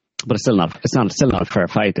 But it's still not a fair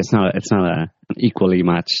fight. It's not an equally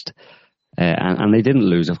matched, and they didn't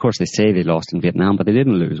lose. Of course, they say they lost in Vietnam, but they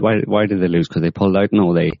didn't lose. Why did they lose? Because they pulled out?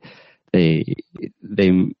 No, they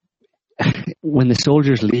when the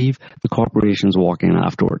soldiers leave, the corporations walk in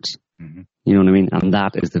afterwards. Mm-hmm. You know what I mean? And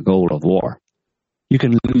that is the goal of war. You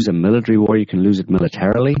can lose a military war, you can lose it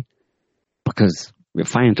militarily, because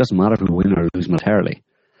fine, it doesn't matter if we win or lose militarily,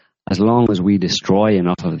 as long as we destroy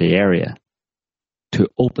enough of the area to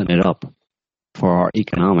open it up for our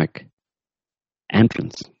economic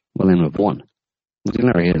entrance. Well, then we've won. We can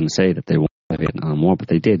never hear them say that they won the Vietnam War, but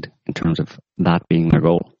they did, in terms of that being their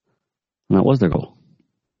goal. And that was their goal.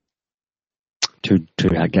 To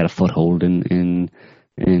get a foothold in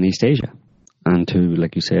East Asia. And to,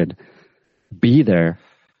 like you said, be there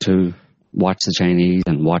to watch the Chinese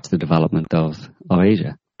and watch the development of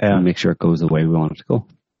Asia. And make sure it goes the way we want it to go.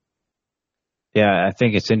 Yeah, I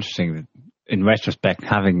think it's interesting, in retrospect,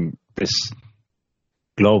 having this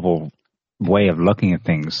global way of looking at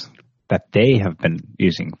things that they have been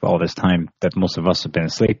using for all this time, that most of us have been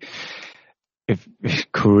asleep. If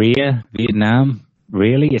Korea, Vietnam,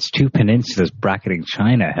 really, it's two peninsulas bracketing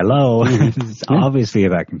China. Hello. It's obviously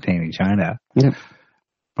about containing China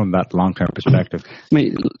from that long-term perspective. I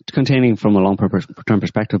mean, containing from a long-term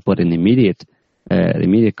perspective, but in the immediate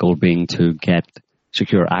goal being to get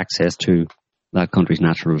secure access to that country's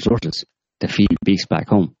natural resources to feed beasts back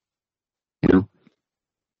home. You know,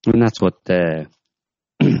 I mean, that's what the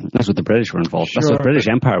British were involved. Sure, that's what the British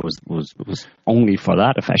Empire was only for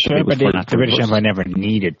that, effectively. Sure, but the British Empire never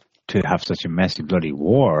needed to have such a messy bloody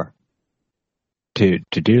war to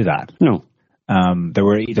do that. No. There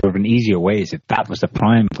would have been easier ways if that was the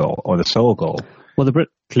prime goal or the sole goal. Well,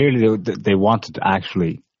 clearly they wanted to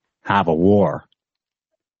actually have a war,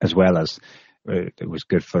 as well as it was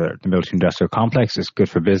good for the military-industrial complex. It's good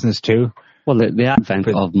for business too. Well, the advent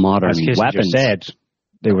of modern as Kissinger weapons said,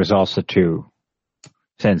 there was also to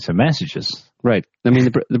send some messages. Right. I mean,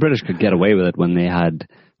 the British could get away with it when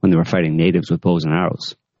they were fighting natives with bows and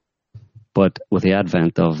arrows. But with the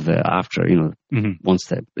advent of once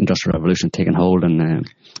the Industrial Revolution had taken hold and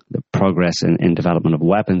the progress in development of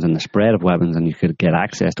weapons and the spread of weapons, and you could get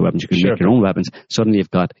access to weapons, you could make your own weapons, suddenly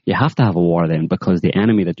you have to have a war then, because the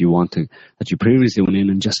enemy that you previously went in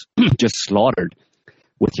and just slaughtered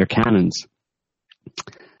with your cannons,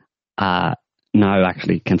 now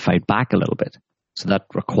actually can fight back a little bit. So that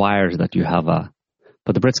requires that you have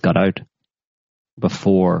but the Brits got out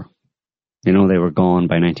before. They were gone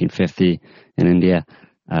by 1950 in India,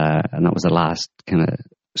 and that was the last kind of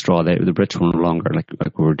straw. The Brits were no longer, like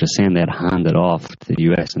we were just saying, they had handed off to the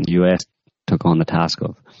US, and the US took on the task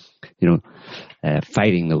of,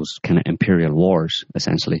 fighting those kind of imperial wars,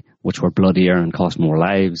 essentially, which were bloodier and cost more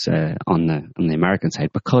lives on the American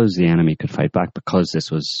side, because the enemy could fight back, because this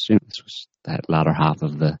was that latter half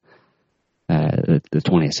of the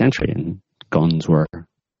 20th century, and guns were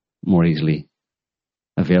more easily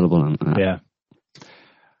available.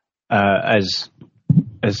 As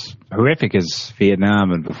horrific as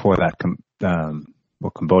Vietnam, and before that,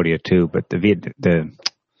 Cambodia too, but the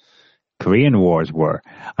Korean Wars were.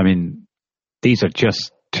 I mean, these are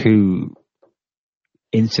just two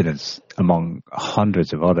incidents among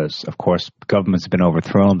hundreds of others. Of course, governments have been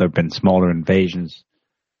overthrown. There have been smaller invasions.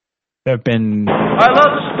 There have been. I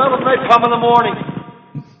love the smell of napalm in the morning.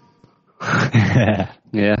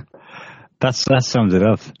 Yeah. That sums it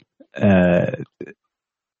up.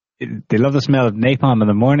 They love the smell of napalm in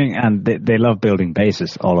the morning, and they love building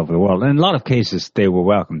bases all over the world. And in a lot of cases, they were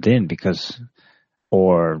welcomed in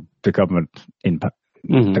or the government in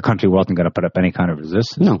the country wasn't going to put up any kind of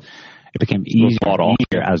resistance. No. it became easier and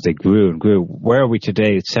easier as they grew and grew. Where are we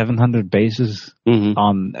today? 700 bases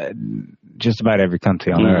on just about every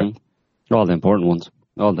country on Earth. All the important ones.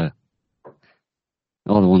 All the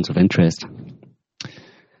ones of interest.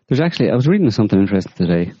 There's actually, I was reading something interesting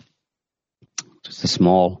today. Just a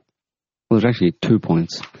small. Well, there's actually 2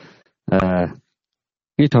 points.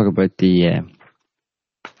 You talk about the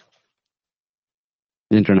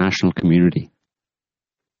international community.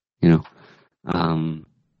 You know,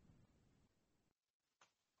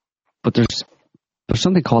 but there's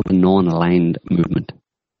something called the non-aligned movement,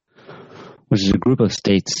 which is a group of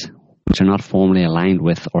states which are not formally aligned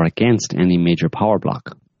with or against any major power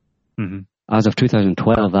bloc. As of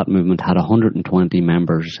 2012, that movement had 120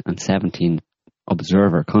 members and 17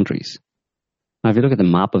 observer countries. Now, if you look at the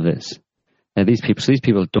map of this, these countries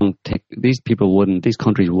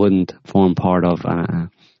wouldn't form part of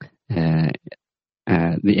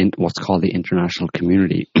what's called the international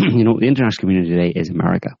community. You know, the international community today is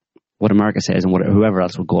America. What America says and whoever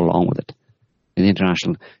else will go along with it. In the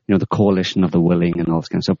international, you know, the coalition of the willing and all this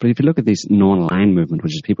kind of stuff. But if you look at this non-aligned movement,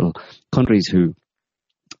 which is countries who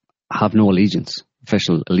have no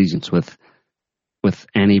official allegiance with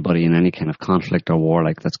anybody in any kind of conflict or war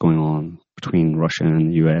like that's going on between Russia and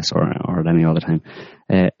the US or at any other time.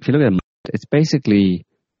 If you look at it, it's basically,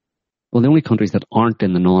 well, the only countries that aren't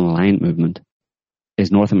in the non-aligned movement is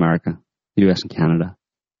North America, the US and Canada,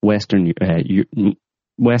 Western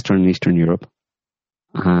and Eastern Europe,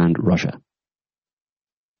 and Russia.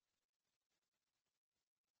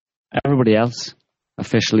 Everybody else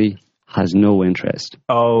officially has no interest.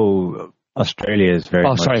 Oh, Australia is very.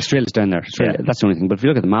 Oh, sorry, Australia's down there. Australia, yeah. That's the only thing. But if you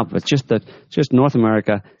look at the map, it's just North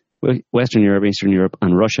America, Western Europe, Eastern Europe,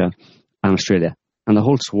 and Russia, and Australia, and the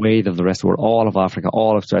whole swathe of the rest of the world, all of Africa,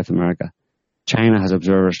 all of South America. China has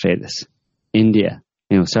observer status. India,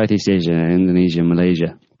 you know, Southeast Asia, Indonesia,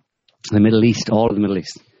 Malaysia, the Middle East, all of the Middle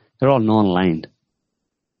East, they're all non-aligned.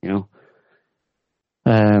 You know.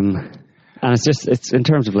 And it's in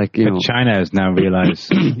terms of like, you know. China has now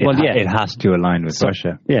realized it has to align with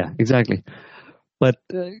Russia. Yeah, exactly. But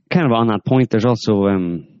kind of on that point, there's also,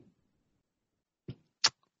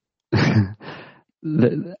 I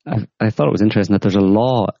thought it was interesting that there's a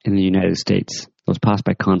law in the United States that was passed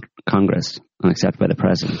by Congress and accepted by the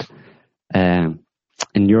President. In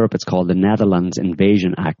Europe, it's called the Netherlands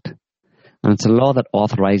Invasion Act. And it's a law that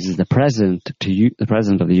authorizes the President of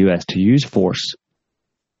the US to use force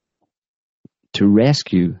to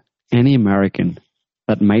rescue any American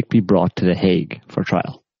that might be brought to The Hague for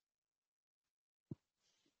trial.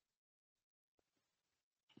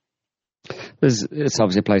 This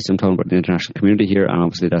obviously applies to, I'm talking about the international community here, and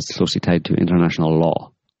obviously that's closely tied to international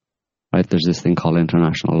law. Right? There's this thing called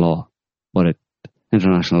international law.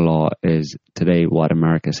 International law is today what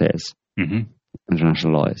America says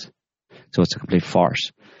international law is. So it's a complete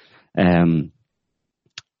farce. But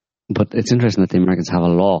it's interesting that the Americans have a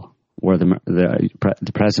law where the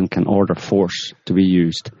president can order force to be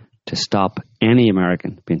used to stop any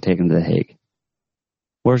American being taken to The Hague.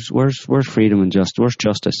 Where's freedom and justice? Where's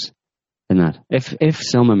justice in that? If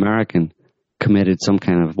some American committed some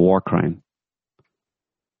kind of war crime,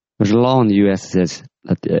 there's a law in the U.S. that says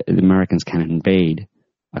that the Americans can invade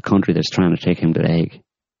a country that's trying to take him to The Hague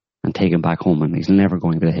and take him back home, and he's never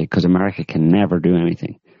going to The Hague because America can never do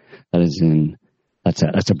anything that's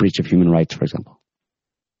a breach of human rights, for example.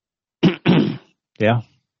 Yeah.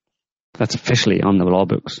 That's officially on the law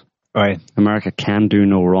books. Right. America can do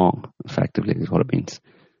no wrong, effectively, is what it means.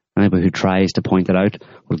 Anybody who tries to point it out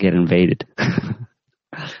will get invaded.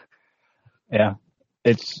 Yeah.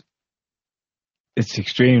 It's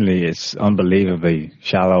unbelievably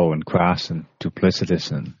shallow and crass and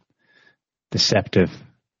duplicitous and deceptive.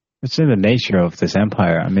 It's in the nature of this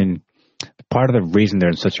empire. I mean, part of the reason they're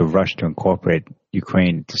in such a rush to incorporate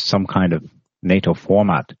Ukraine to some kind of NATO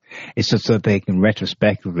format is so that they can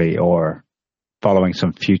retrospectively or following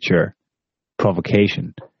some future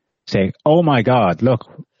provocation say, oh my God, look,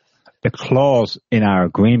 the clause in our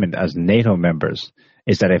agreement as NATO members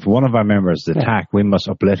is that if one of our members is attacked, we must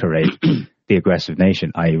obliterate the aggressive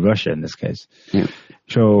nation, i.e. Russia in this case. Yeah.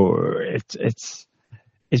 So it's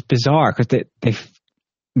bizarre because they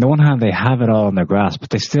on the one hand, they have it all in their grasp, but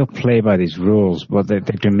they still play by these rules. But they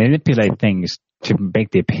manipulate things to make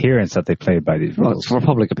the appearance that they play by these rules. Well, it's for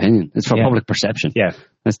public opinion. It's for public perception. Yeah.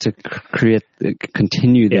 It's to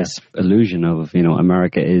continue this illusion of, you know,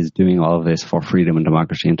 America is doing all of this for freedom and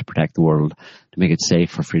democracy and to protect the world, to make it safe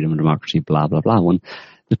for freedom and democracy, blah, blah, blah. When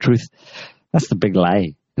the truth, that's the big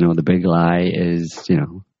lie. You know, the big lie is, you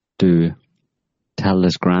know, to have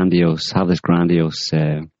this grandiose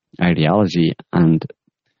ideology and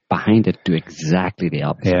behind it do exactly the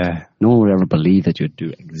opposite. Yeah. No one would ever believe that you'd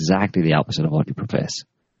do exactly the opposite of what you profess.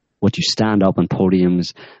 What you stand up on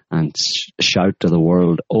podiums and shout to the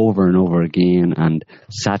world over and over again and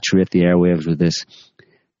saturate the airwaves with this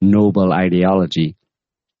noble ideology.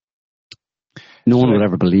 No one would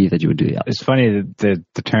ever believe that you would do that. It's funny that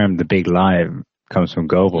the term "the big lie" comes from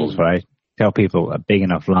Goebbels, right? Tell people a big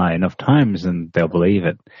enough lie enough times and they'll believe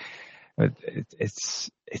it. But it's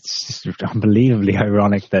just unbelievably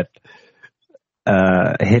ironic that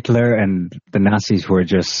Hitler and the Nazis were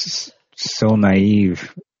just so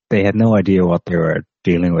naive. They had no idea what they were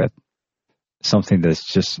dealing with. Something that's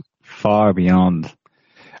just far beyond.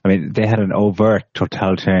 I mean, they had an overt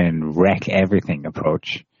totalitarian wreck everything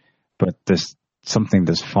approach, but there's something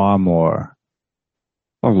that's far more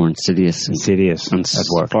insidious and at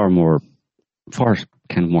work. Far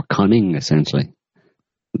kind of more cunning, essentially.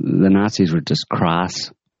 The Nazis were just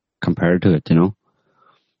crass compared to it, you know.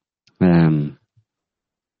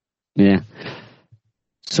 Yeah.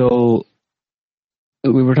 So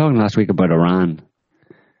we were talking last week about Iran,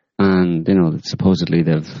 and you know, supposedly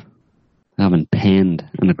they haven't penned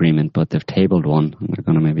an agreement, but they've tabled one, and they're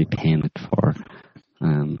going to maybe pen it for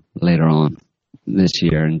later on this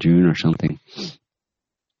year in June or something.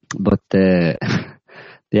 But the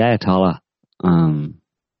Ayatollah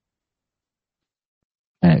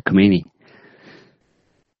Khomeini,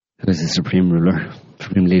 who is the supreme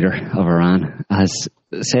leader of Iran, has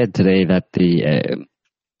said today that the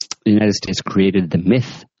United States created the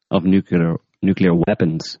myth of nuclear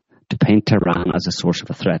weapons to paint Tehran as a source of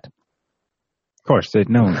a threat. Of course, they'd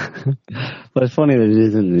known. But it's funny that it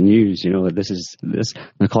is in the news. You know, this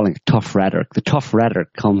they're calling it tough rhetoric. The tough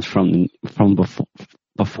rhetoric comes from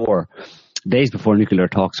before, days before nuclear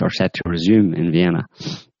talks are set to resume in Vienna.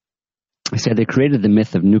 He said they created the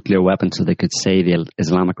myth of nuclear weapons so they could say the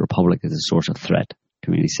Islamic Republic is a source of threat.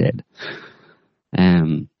 Khomeini said.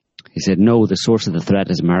 He said, no, the source of the threat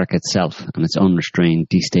is America itself and its unrestrained,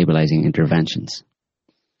 destabilizing interventions.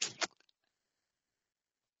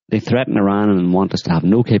 They threaten Iran and want us to have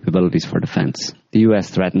no capabilities for defense. The US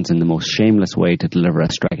threatens in the most shameless way to deliver a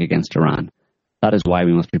strike against Iran. That is why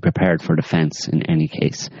we must be prepared for defense in any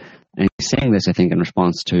case. And he's saying this, I think, in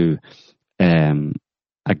response to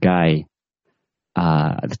a guy,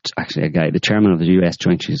 the chairman of the US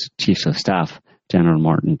Joint Chiefs of Staff, General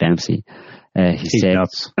Martin Dempsey. He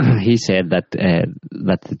said that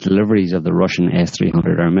the deliveries of the Russian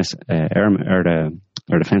S-300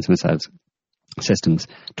 air defense missiles systems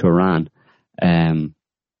to Iran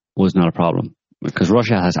was not a problem, because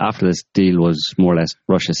Russia has, after this deal was more or less,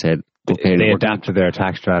 Russia said, okay, they adapted their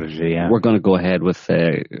attack strategy. Yeah, we're going to go ahead with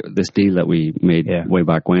this deal that we made way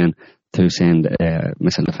back when to send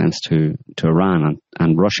missile defense to Iran,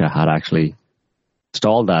 and Russia had actually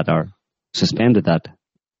stalled that or suspended that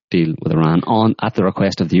deal with Iran at the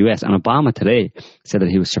request of the US. And Obama today said that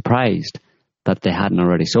he was surprised that they hadn't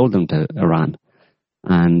already sold them to Iran.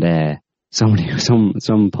 And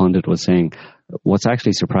some pundit was saying, what's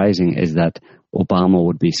actually surprising is that Obama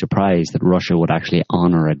would be surprised that Russia would actually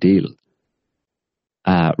honor a deal.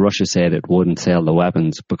 Russia said it wouldn't sell the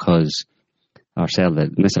weapons or sell the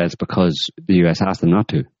missiles because the US asked them not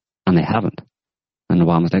to, and they haven't. And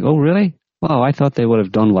Obama's like, oh really? Wow, I thought they would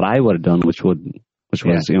have done what I would have done, which was,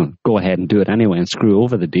 go ahead and do it anyway and screw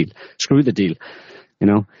the deal, you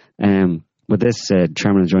know. But this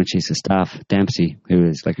chairman of the Joint Chiefs of Staff, Dempsey, who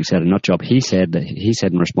is, like you said, a nut job, he said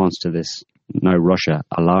in response to this, now Russia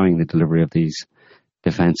allowing the delivery of these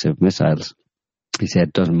defensive missiles, he said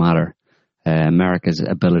it doesn't matter. America's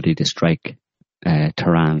ability to strike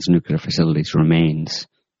Tehran's nuclear facilities remains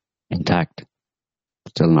intact.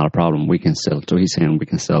 Still not a problem. So he's saying we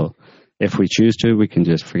can still, if we choose to, we can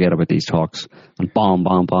just forget about these talks and bomb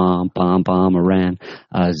Iran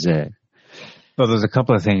as... Well, there's a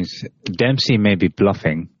couple of things. Dempsey may be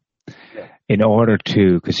bluffing in order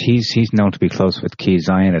to, because he's known to be close with key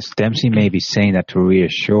Zionists. Dempsey may be saying that to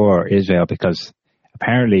reassure Israel, because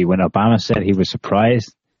apparently when Obama said he was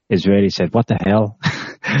surprised, Israelis said, what the hell?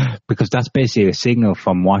 Because that's basically a signal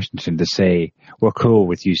from Washington to say, we're cool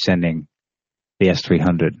with you sending the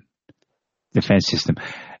S-300 defense system.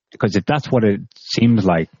 Because if that's what it seems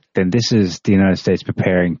like, then this is the United States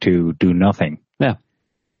preparing to do nothing. Yeah.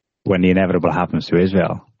 When the inevitable happens to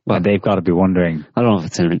Israel. Well, and they've got to be wondering. I don't know if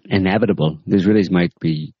it's inevitable. The Israelis might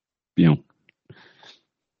be,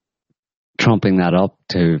 trumping that up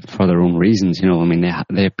for their own reasons. You know, I mean,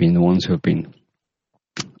 they've been the ones who have been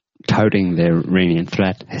touting the Iranian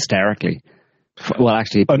threat hysterically Well,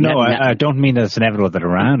 actually... I don't mean that it's inevitable that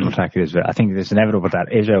Iran will attack Israel. I think it's inevitable that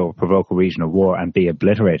Israel will provoke a regional war and be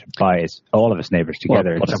obliterated by all of its neighbours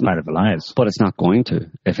together in some kind of alliance. But it's not going to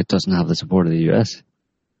if it doesn't have the support of the US.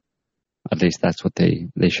 At least that's what they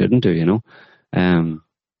shouldn't do, you know.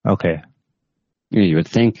 Okay. You would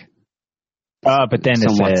think. But then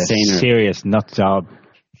it's a serious nut job.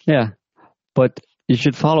 Yeah. But you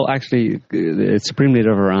should follow, actually, the Supreme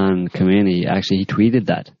Leader of Iran, Khamenei, actually, he tweeted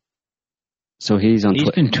that. So he's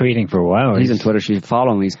been tweeting for a while. He's on Twitter. You should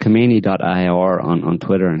follow him. He's Khamenei.ir on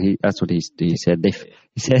Twitter, and that's what he said.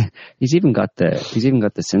 He said he's even got the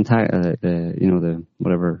syntax,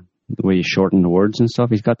 the way you shorten the words and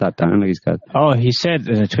stuff. He's got that down. He said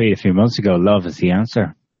in a tweet a few months ago, "Love is the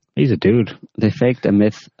answer." He's a dude. They faked a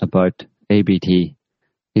myth about ABT.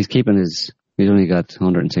 He's only got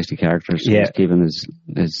 160 characters. So he's keeping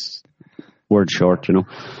his words short. You know,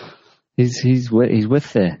 he's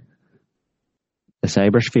with the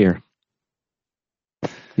cybersphere.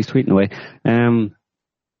 He's tweeting away.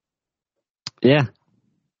 Yeah.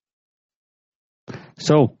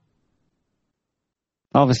 So,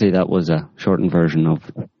 obviously that was a shortened version of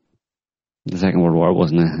the Second World War. It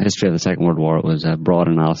wasn't a history of the Second World War. It was a broad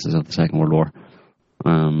analysis of the Second World War.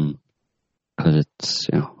 Because it's,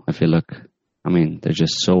 if you look, there's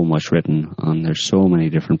just so much written on, there's so many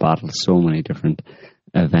different battles, so many different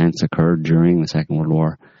events occurred during the Second World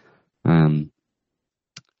War.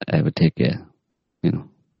 It would take there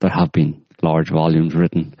have been large volumes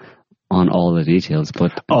written on all the details,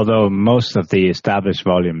 but although most of the established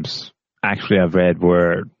volumes actually I've read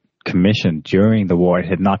were commissioned during the war, it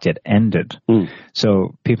had not yet ended.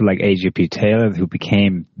 So people like A.J.P. Taylor, who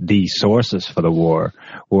became the sources for the war,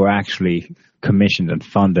 were actually commissioned and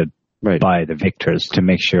funded by the victors to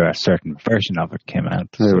make sure a certain version of it came out.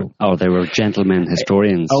 They were gentlemen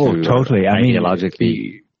historians. Totally.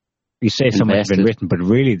 Ideologically. You say so much has been written, but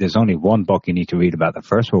really there's only one book you need to read about the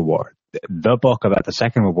First World War. The book about the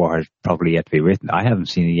Second World War has probably yet to be written. I haven't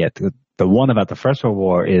seen it yet. The one about the First World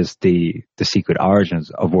War is the secret origins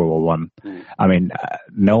of World War One.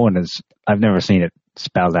 I've never seen it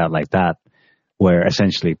spelled out like that, where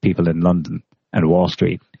essentially people in London and Wall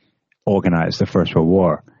Street organized the First World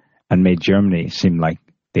War and made Germany seem like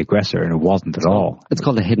the aggressor, and it wasn't at all. It's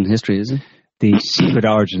called The Hidden History, is it? The Secret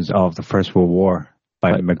Origins of the First World War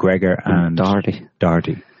by McGregor and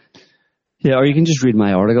Doherty. Yeah, or you can just read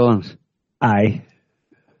my article on it. Aye.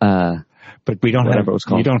 But we don't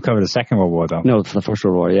you don't cover the Second World War, though. No, it's the First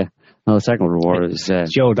World War, yeah. No, the Second World War is...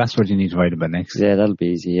 Joe, that's what you need to write about next. Yeah, that'll be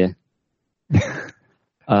easy, yeah.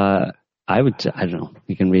 I don't know.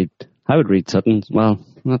 I would read Sutton. Well,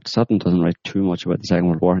 Sutton doesn't write too much about the Second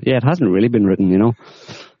World War. Yeah, it hasn't really been written,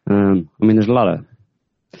 there's a lot of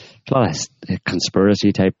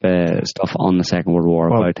conspiracy type stuff on the Second World War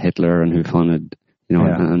about Hitler and who funded,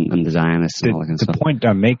 and the Zionists and all that kind of stuff. The point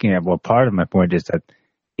I'm making, part of my point is that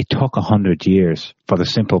it took 100 years for the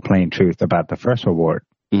simple, plain truth about the First World War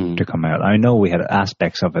to come out. I know we had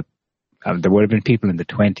aspects of it. There would have been people in the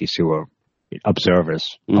 20s who were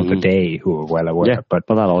observers of the day who were well aware. But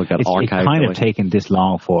that all got archived. It's kind of taken this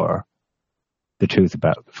long for the truth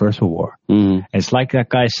about the First World War. It's like that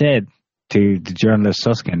guy said to the journalist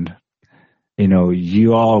Susskind,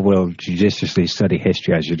 you all will judiciously study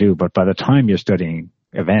history as you do, but by the time you're studying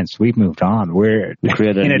events, we've moved on. We're in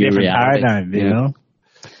a different paradigm, you know?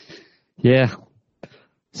 Yeah.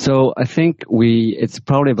 So I think it's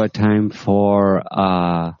probably about time for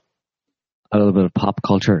a little bit of pop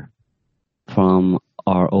culture from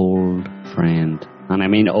our old friend. And I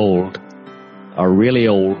mean old. Our really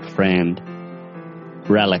old friend,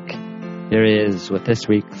 Relic. Here he is with this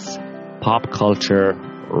week's Pop Culture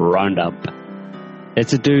Roundup.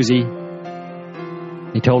 It's a doozy.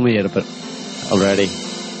 He told me it a bit already.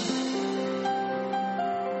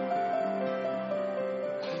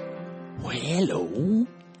 Well, hello.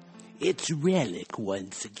 It's Relic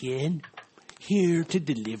once again, here to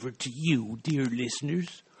deliver to you, dear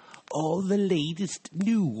listeners, all the latest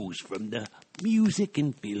news from the music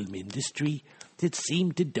and film industry that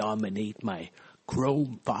seem to dominate my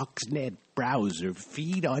Chrome Foxnet browser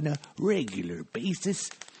feed on a regular basis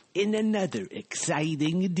in another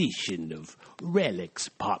exciting edition of Relic's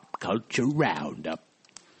Pop Culture Roundup.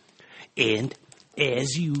 And,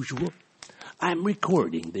 as usual, I'm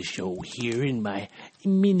recording the show here in my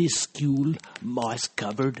minuscule,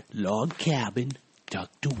 moss-covered log cabin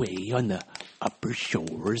tucked away on the upper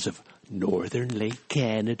shores of northern Lake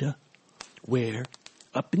Canada, where,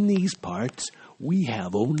 up in these parts, we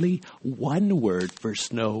have only one word for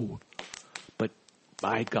snow. But,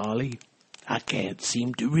 by golly, I can't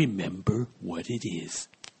seem to remember what it is.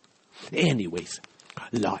 Anyways,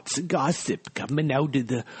 Lots of gossip coming out of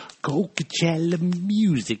the Coachella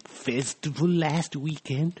Music Festival last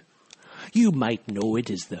weekend. You might know it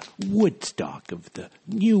as the Woodstock of the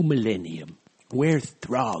new millennium, where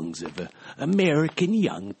throngs of American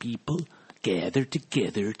young people gather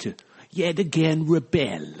together to yet again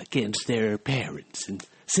rebel against their parents and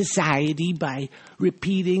society by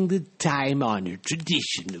repeating the time-honored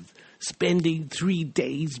tradition of spending 3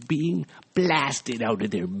 days being blasted out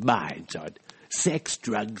of their minds on sex,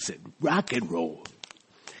 drugs, and rock and roll.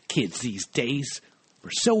 Kids these days are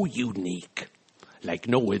so unique, like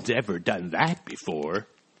no one's ever done that before.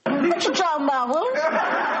 What you talking about?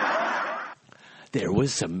 There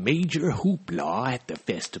was some major hoopla at the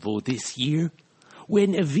festival this year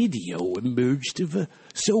when a video emerged of a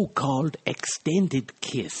so-called extended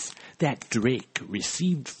kiss that Drake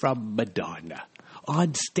received from Madonna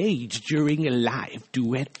on stage during a live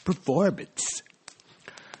duet performance.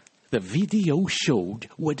 The video showed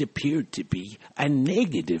what appeared to be a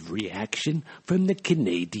negative reaction from the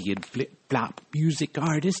Canadian flip-flop music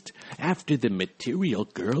artist after the Material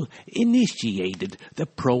Girl initiated the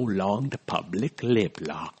prolonged public lip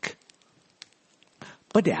lock.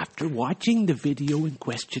 But after watching the video in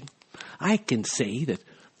question, I can say that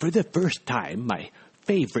for the first time my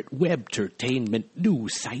favorite web-tertainment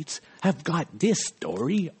news sites have got this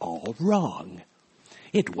story all wrong.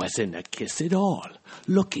 It wasn't a kiss at all.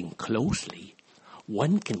 Looking closely,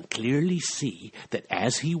 one can clearly see that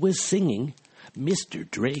as he was singing, Mr.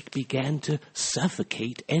 Drake began to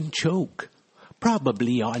suffocate and choke,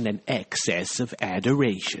 probably on an excess of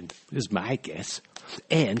adoration, is my guess.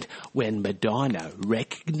 And when Madonna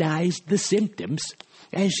recognized the symptoms,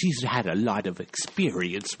 as she's had a lot of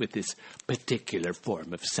experience with this particular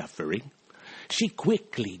form of suffering, she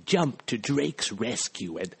quickly jumped to Drake's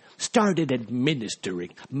rescue and started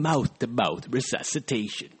administering mouth-to-mouth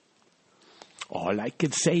resuscitation. All I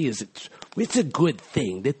can say is it's a good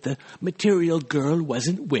thing that the Material Girl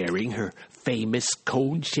wasn't wearing her famous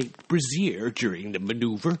cone-shaped brassiere during the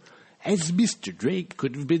maneuver, as Mr. Drake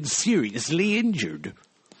could have been seriously injured.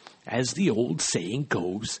 As the old saying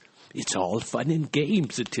goes, it's all fun and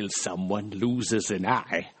games until someone loses an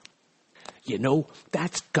eye. You know,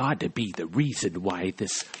 that's got to be the reason why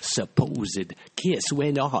this supposed kiss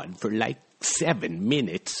went on for like 7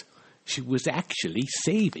 minutes. She was actually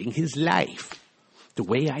saving his life. The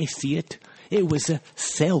way I see it, it was a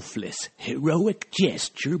selfless, heroic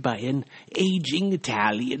gesture by an aging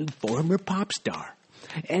Italian former pop star,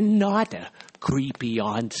 and not a creepy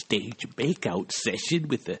on-stage makeout session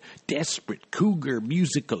with a desperate cougar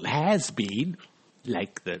musical has-been,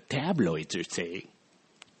 like the tabloids are saying.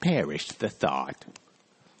 Perish the thought.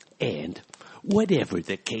 And whatever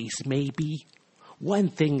the case may be, one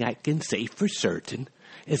thing I can say for certain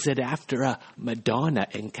is that after a Madonna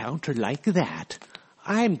encounter like that,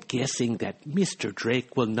 I'm guessing that Mr.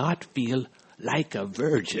 Drake will not feel like a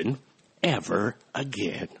virgin ever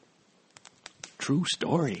again. True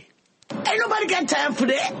story. Ain't nobody got time for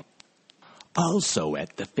that. Also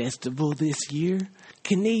at the festival this year,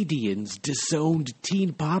 Canadians' disowned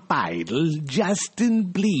teen pop idol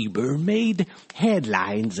Justin Bieber made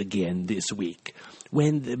headlines again this week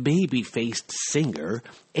when the baby-faced singer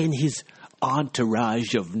and his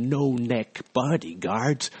entourage of no-neck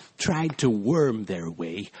bodyguards tried to worm their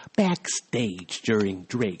way backstage during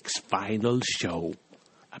Drake's final show.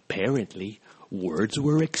 Apparently, words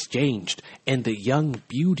were exchanged, and the young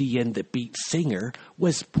Beauty and the Beat singer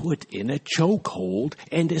was put in a chokehold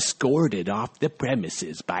and escorted off the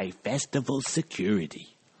premises by festival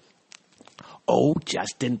security. Oh,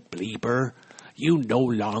 Justin Bieber, you no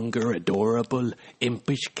longer adorable,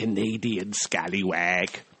 impish Canadian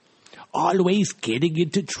scallywag. Always getting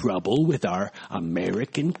into trouble with our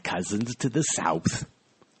American cousins to the south.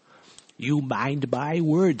 You mind my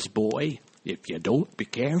words, boy. If you don't be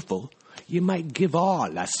careful, you might give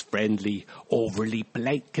all us friendly, overly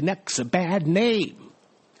polite Canucks a bad name.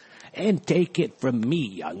 And take it from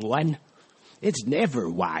me, young one, it's never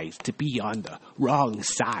wise to be on the wrong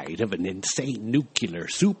side of an insane nuclear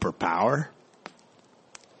superpower.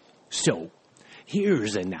 So,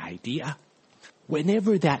 here's an idea.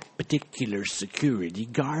 Whenever that particular security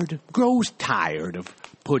guard grows tired of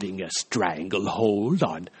putting a stranglehold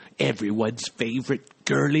on everyone's favorite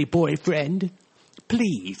girly boyfriend,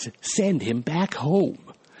 please send him back home,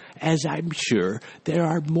 as I'm sure there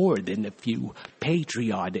are more than a few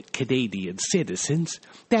patriotic Canadian citizens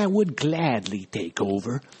that would gladly take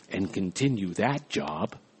over and continue that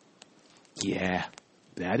job. Yeah,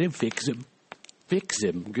 that'd fix him. Fix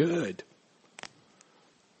him good.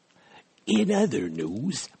 In other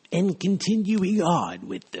news, and continuing on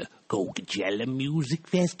with the Coachella Music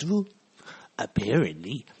Festival,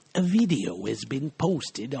 Apparently, a video has been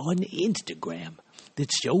posted on Instagram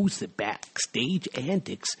that shows the backstage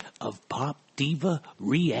antics of pop diva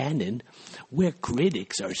Rhiannon, where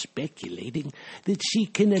critics are speculating that she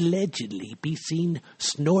can allegedly be seen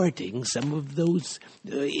snorting some of those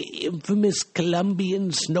infamous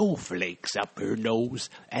Colombian snowflakes up her nose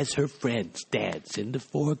as her friends dance in the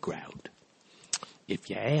foreground. If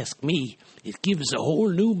you ask me, it gives a whole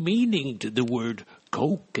new meaning to the word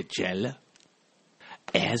Coachella.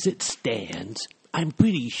 As it stands, I'm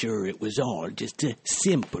pretty sure it was all just a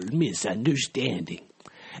simple misunderstanding,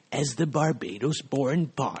 as the Barbados-born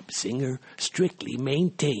pop singer strictly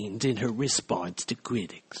maintains in her response to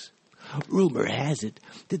critics. Rumor has it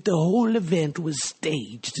that the whole event was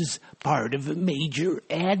staged as part of a major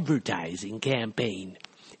advertising campaign,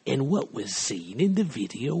 and what was seen in the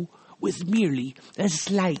video was merely a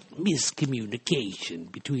slight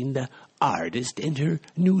miscommunication between the artist and her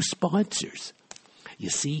new sponsors. You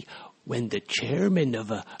see, when the chairman of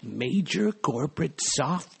a major corporate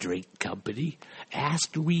soft drink company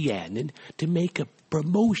asked Rhiannon to make a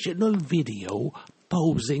promotional video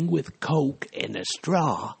posing with Coke and a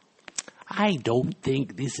straw, I don't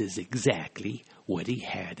think this is exactly what he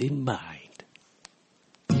had in mind.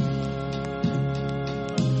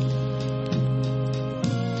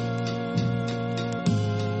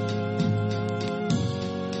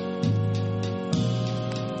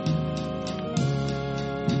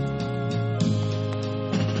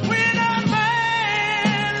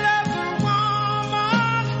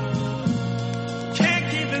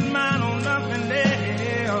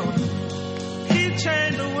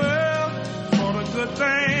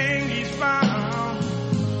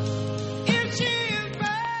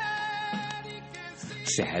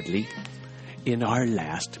 Sadly, in our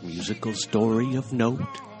last musical story of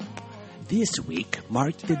note, this week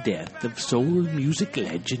marked the death of soul music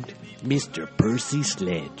legend Mr. Percy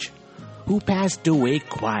Sledge, who passed away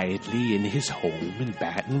quietly in his home in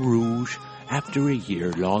Baton Rouge after a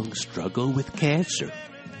year-long struggle with cancer.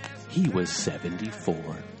 He was 74.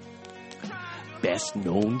 Best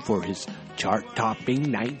known for his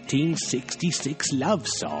chart-topping 1966 love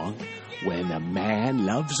song, When a Man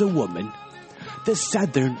Loves a Woman, the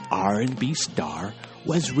Southern R&B star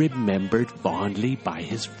was remembered fondly by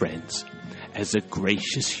his friends as a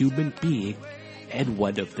gracious human being and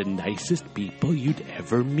one of the nicest people you'd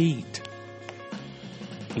ever meet.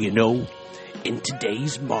 You know, in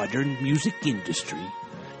today's modern music industry,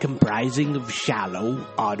 comprising of shallow,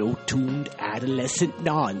 auto-tuned adolescent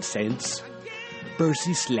nonsense,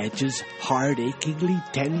 Percy Sledge's heart-achingly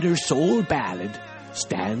tender soul ballad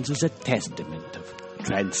stands as a testament of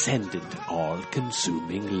transcendent,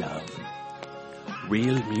 all-consuming love.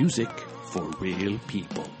 Real music for real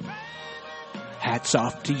people. Hats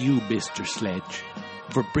off to you, Mr. Sledge,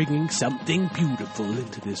 for bringing something beautiful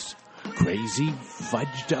into this crazy,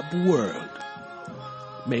 fudged-up world.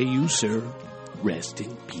 May you, sir, rest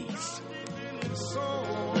in peace.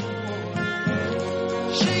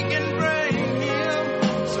 She can bring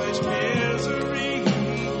him such misery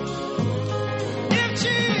if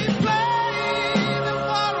she played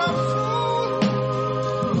for a fool.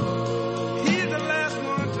 He's the last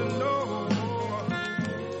one to know.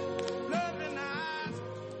 Loving eyes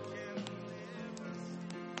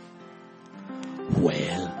can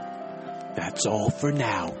Well, that's all for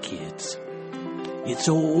now, kids. It's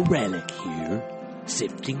old Relic here,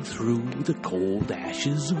 sifting through the cold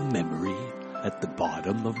ashes of memory at the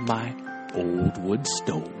bottom of my old wood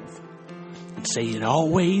stove, and saying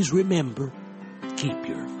always remember, keep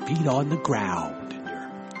your feet on the ground and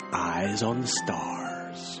your eyes on the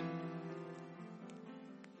stars.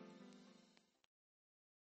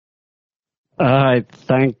 All right,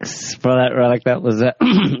 thanks for that, Relic. That was that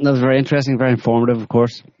was very interesting, very informative, of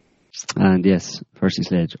course. And yes, Percy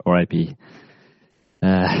Sledge, R.I.P.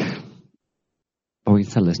 But we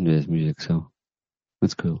can still listen to his music, so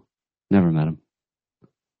that's cool. Never met him.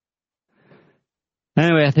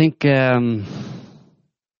 Anyway, I think we'll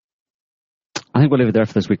leave it there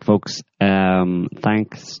for this week, folks.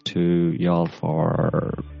 Thanks to y'all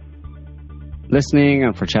for listening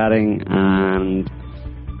and for chatting, and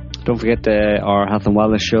don't forget our health and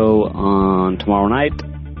wellness show on tomorrow night,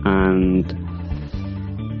 and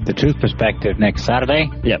The Truth Perspective next Saturday.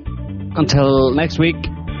 Yep. Until next week.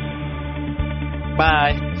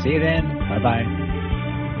 Bye. See you then. Bye-bye.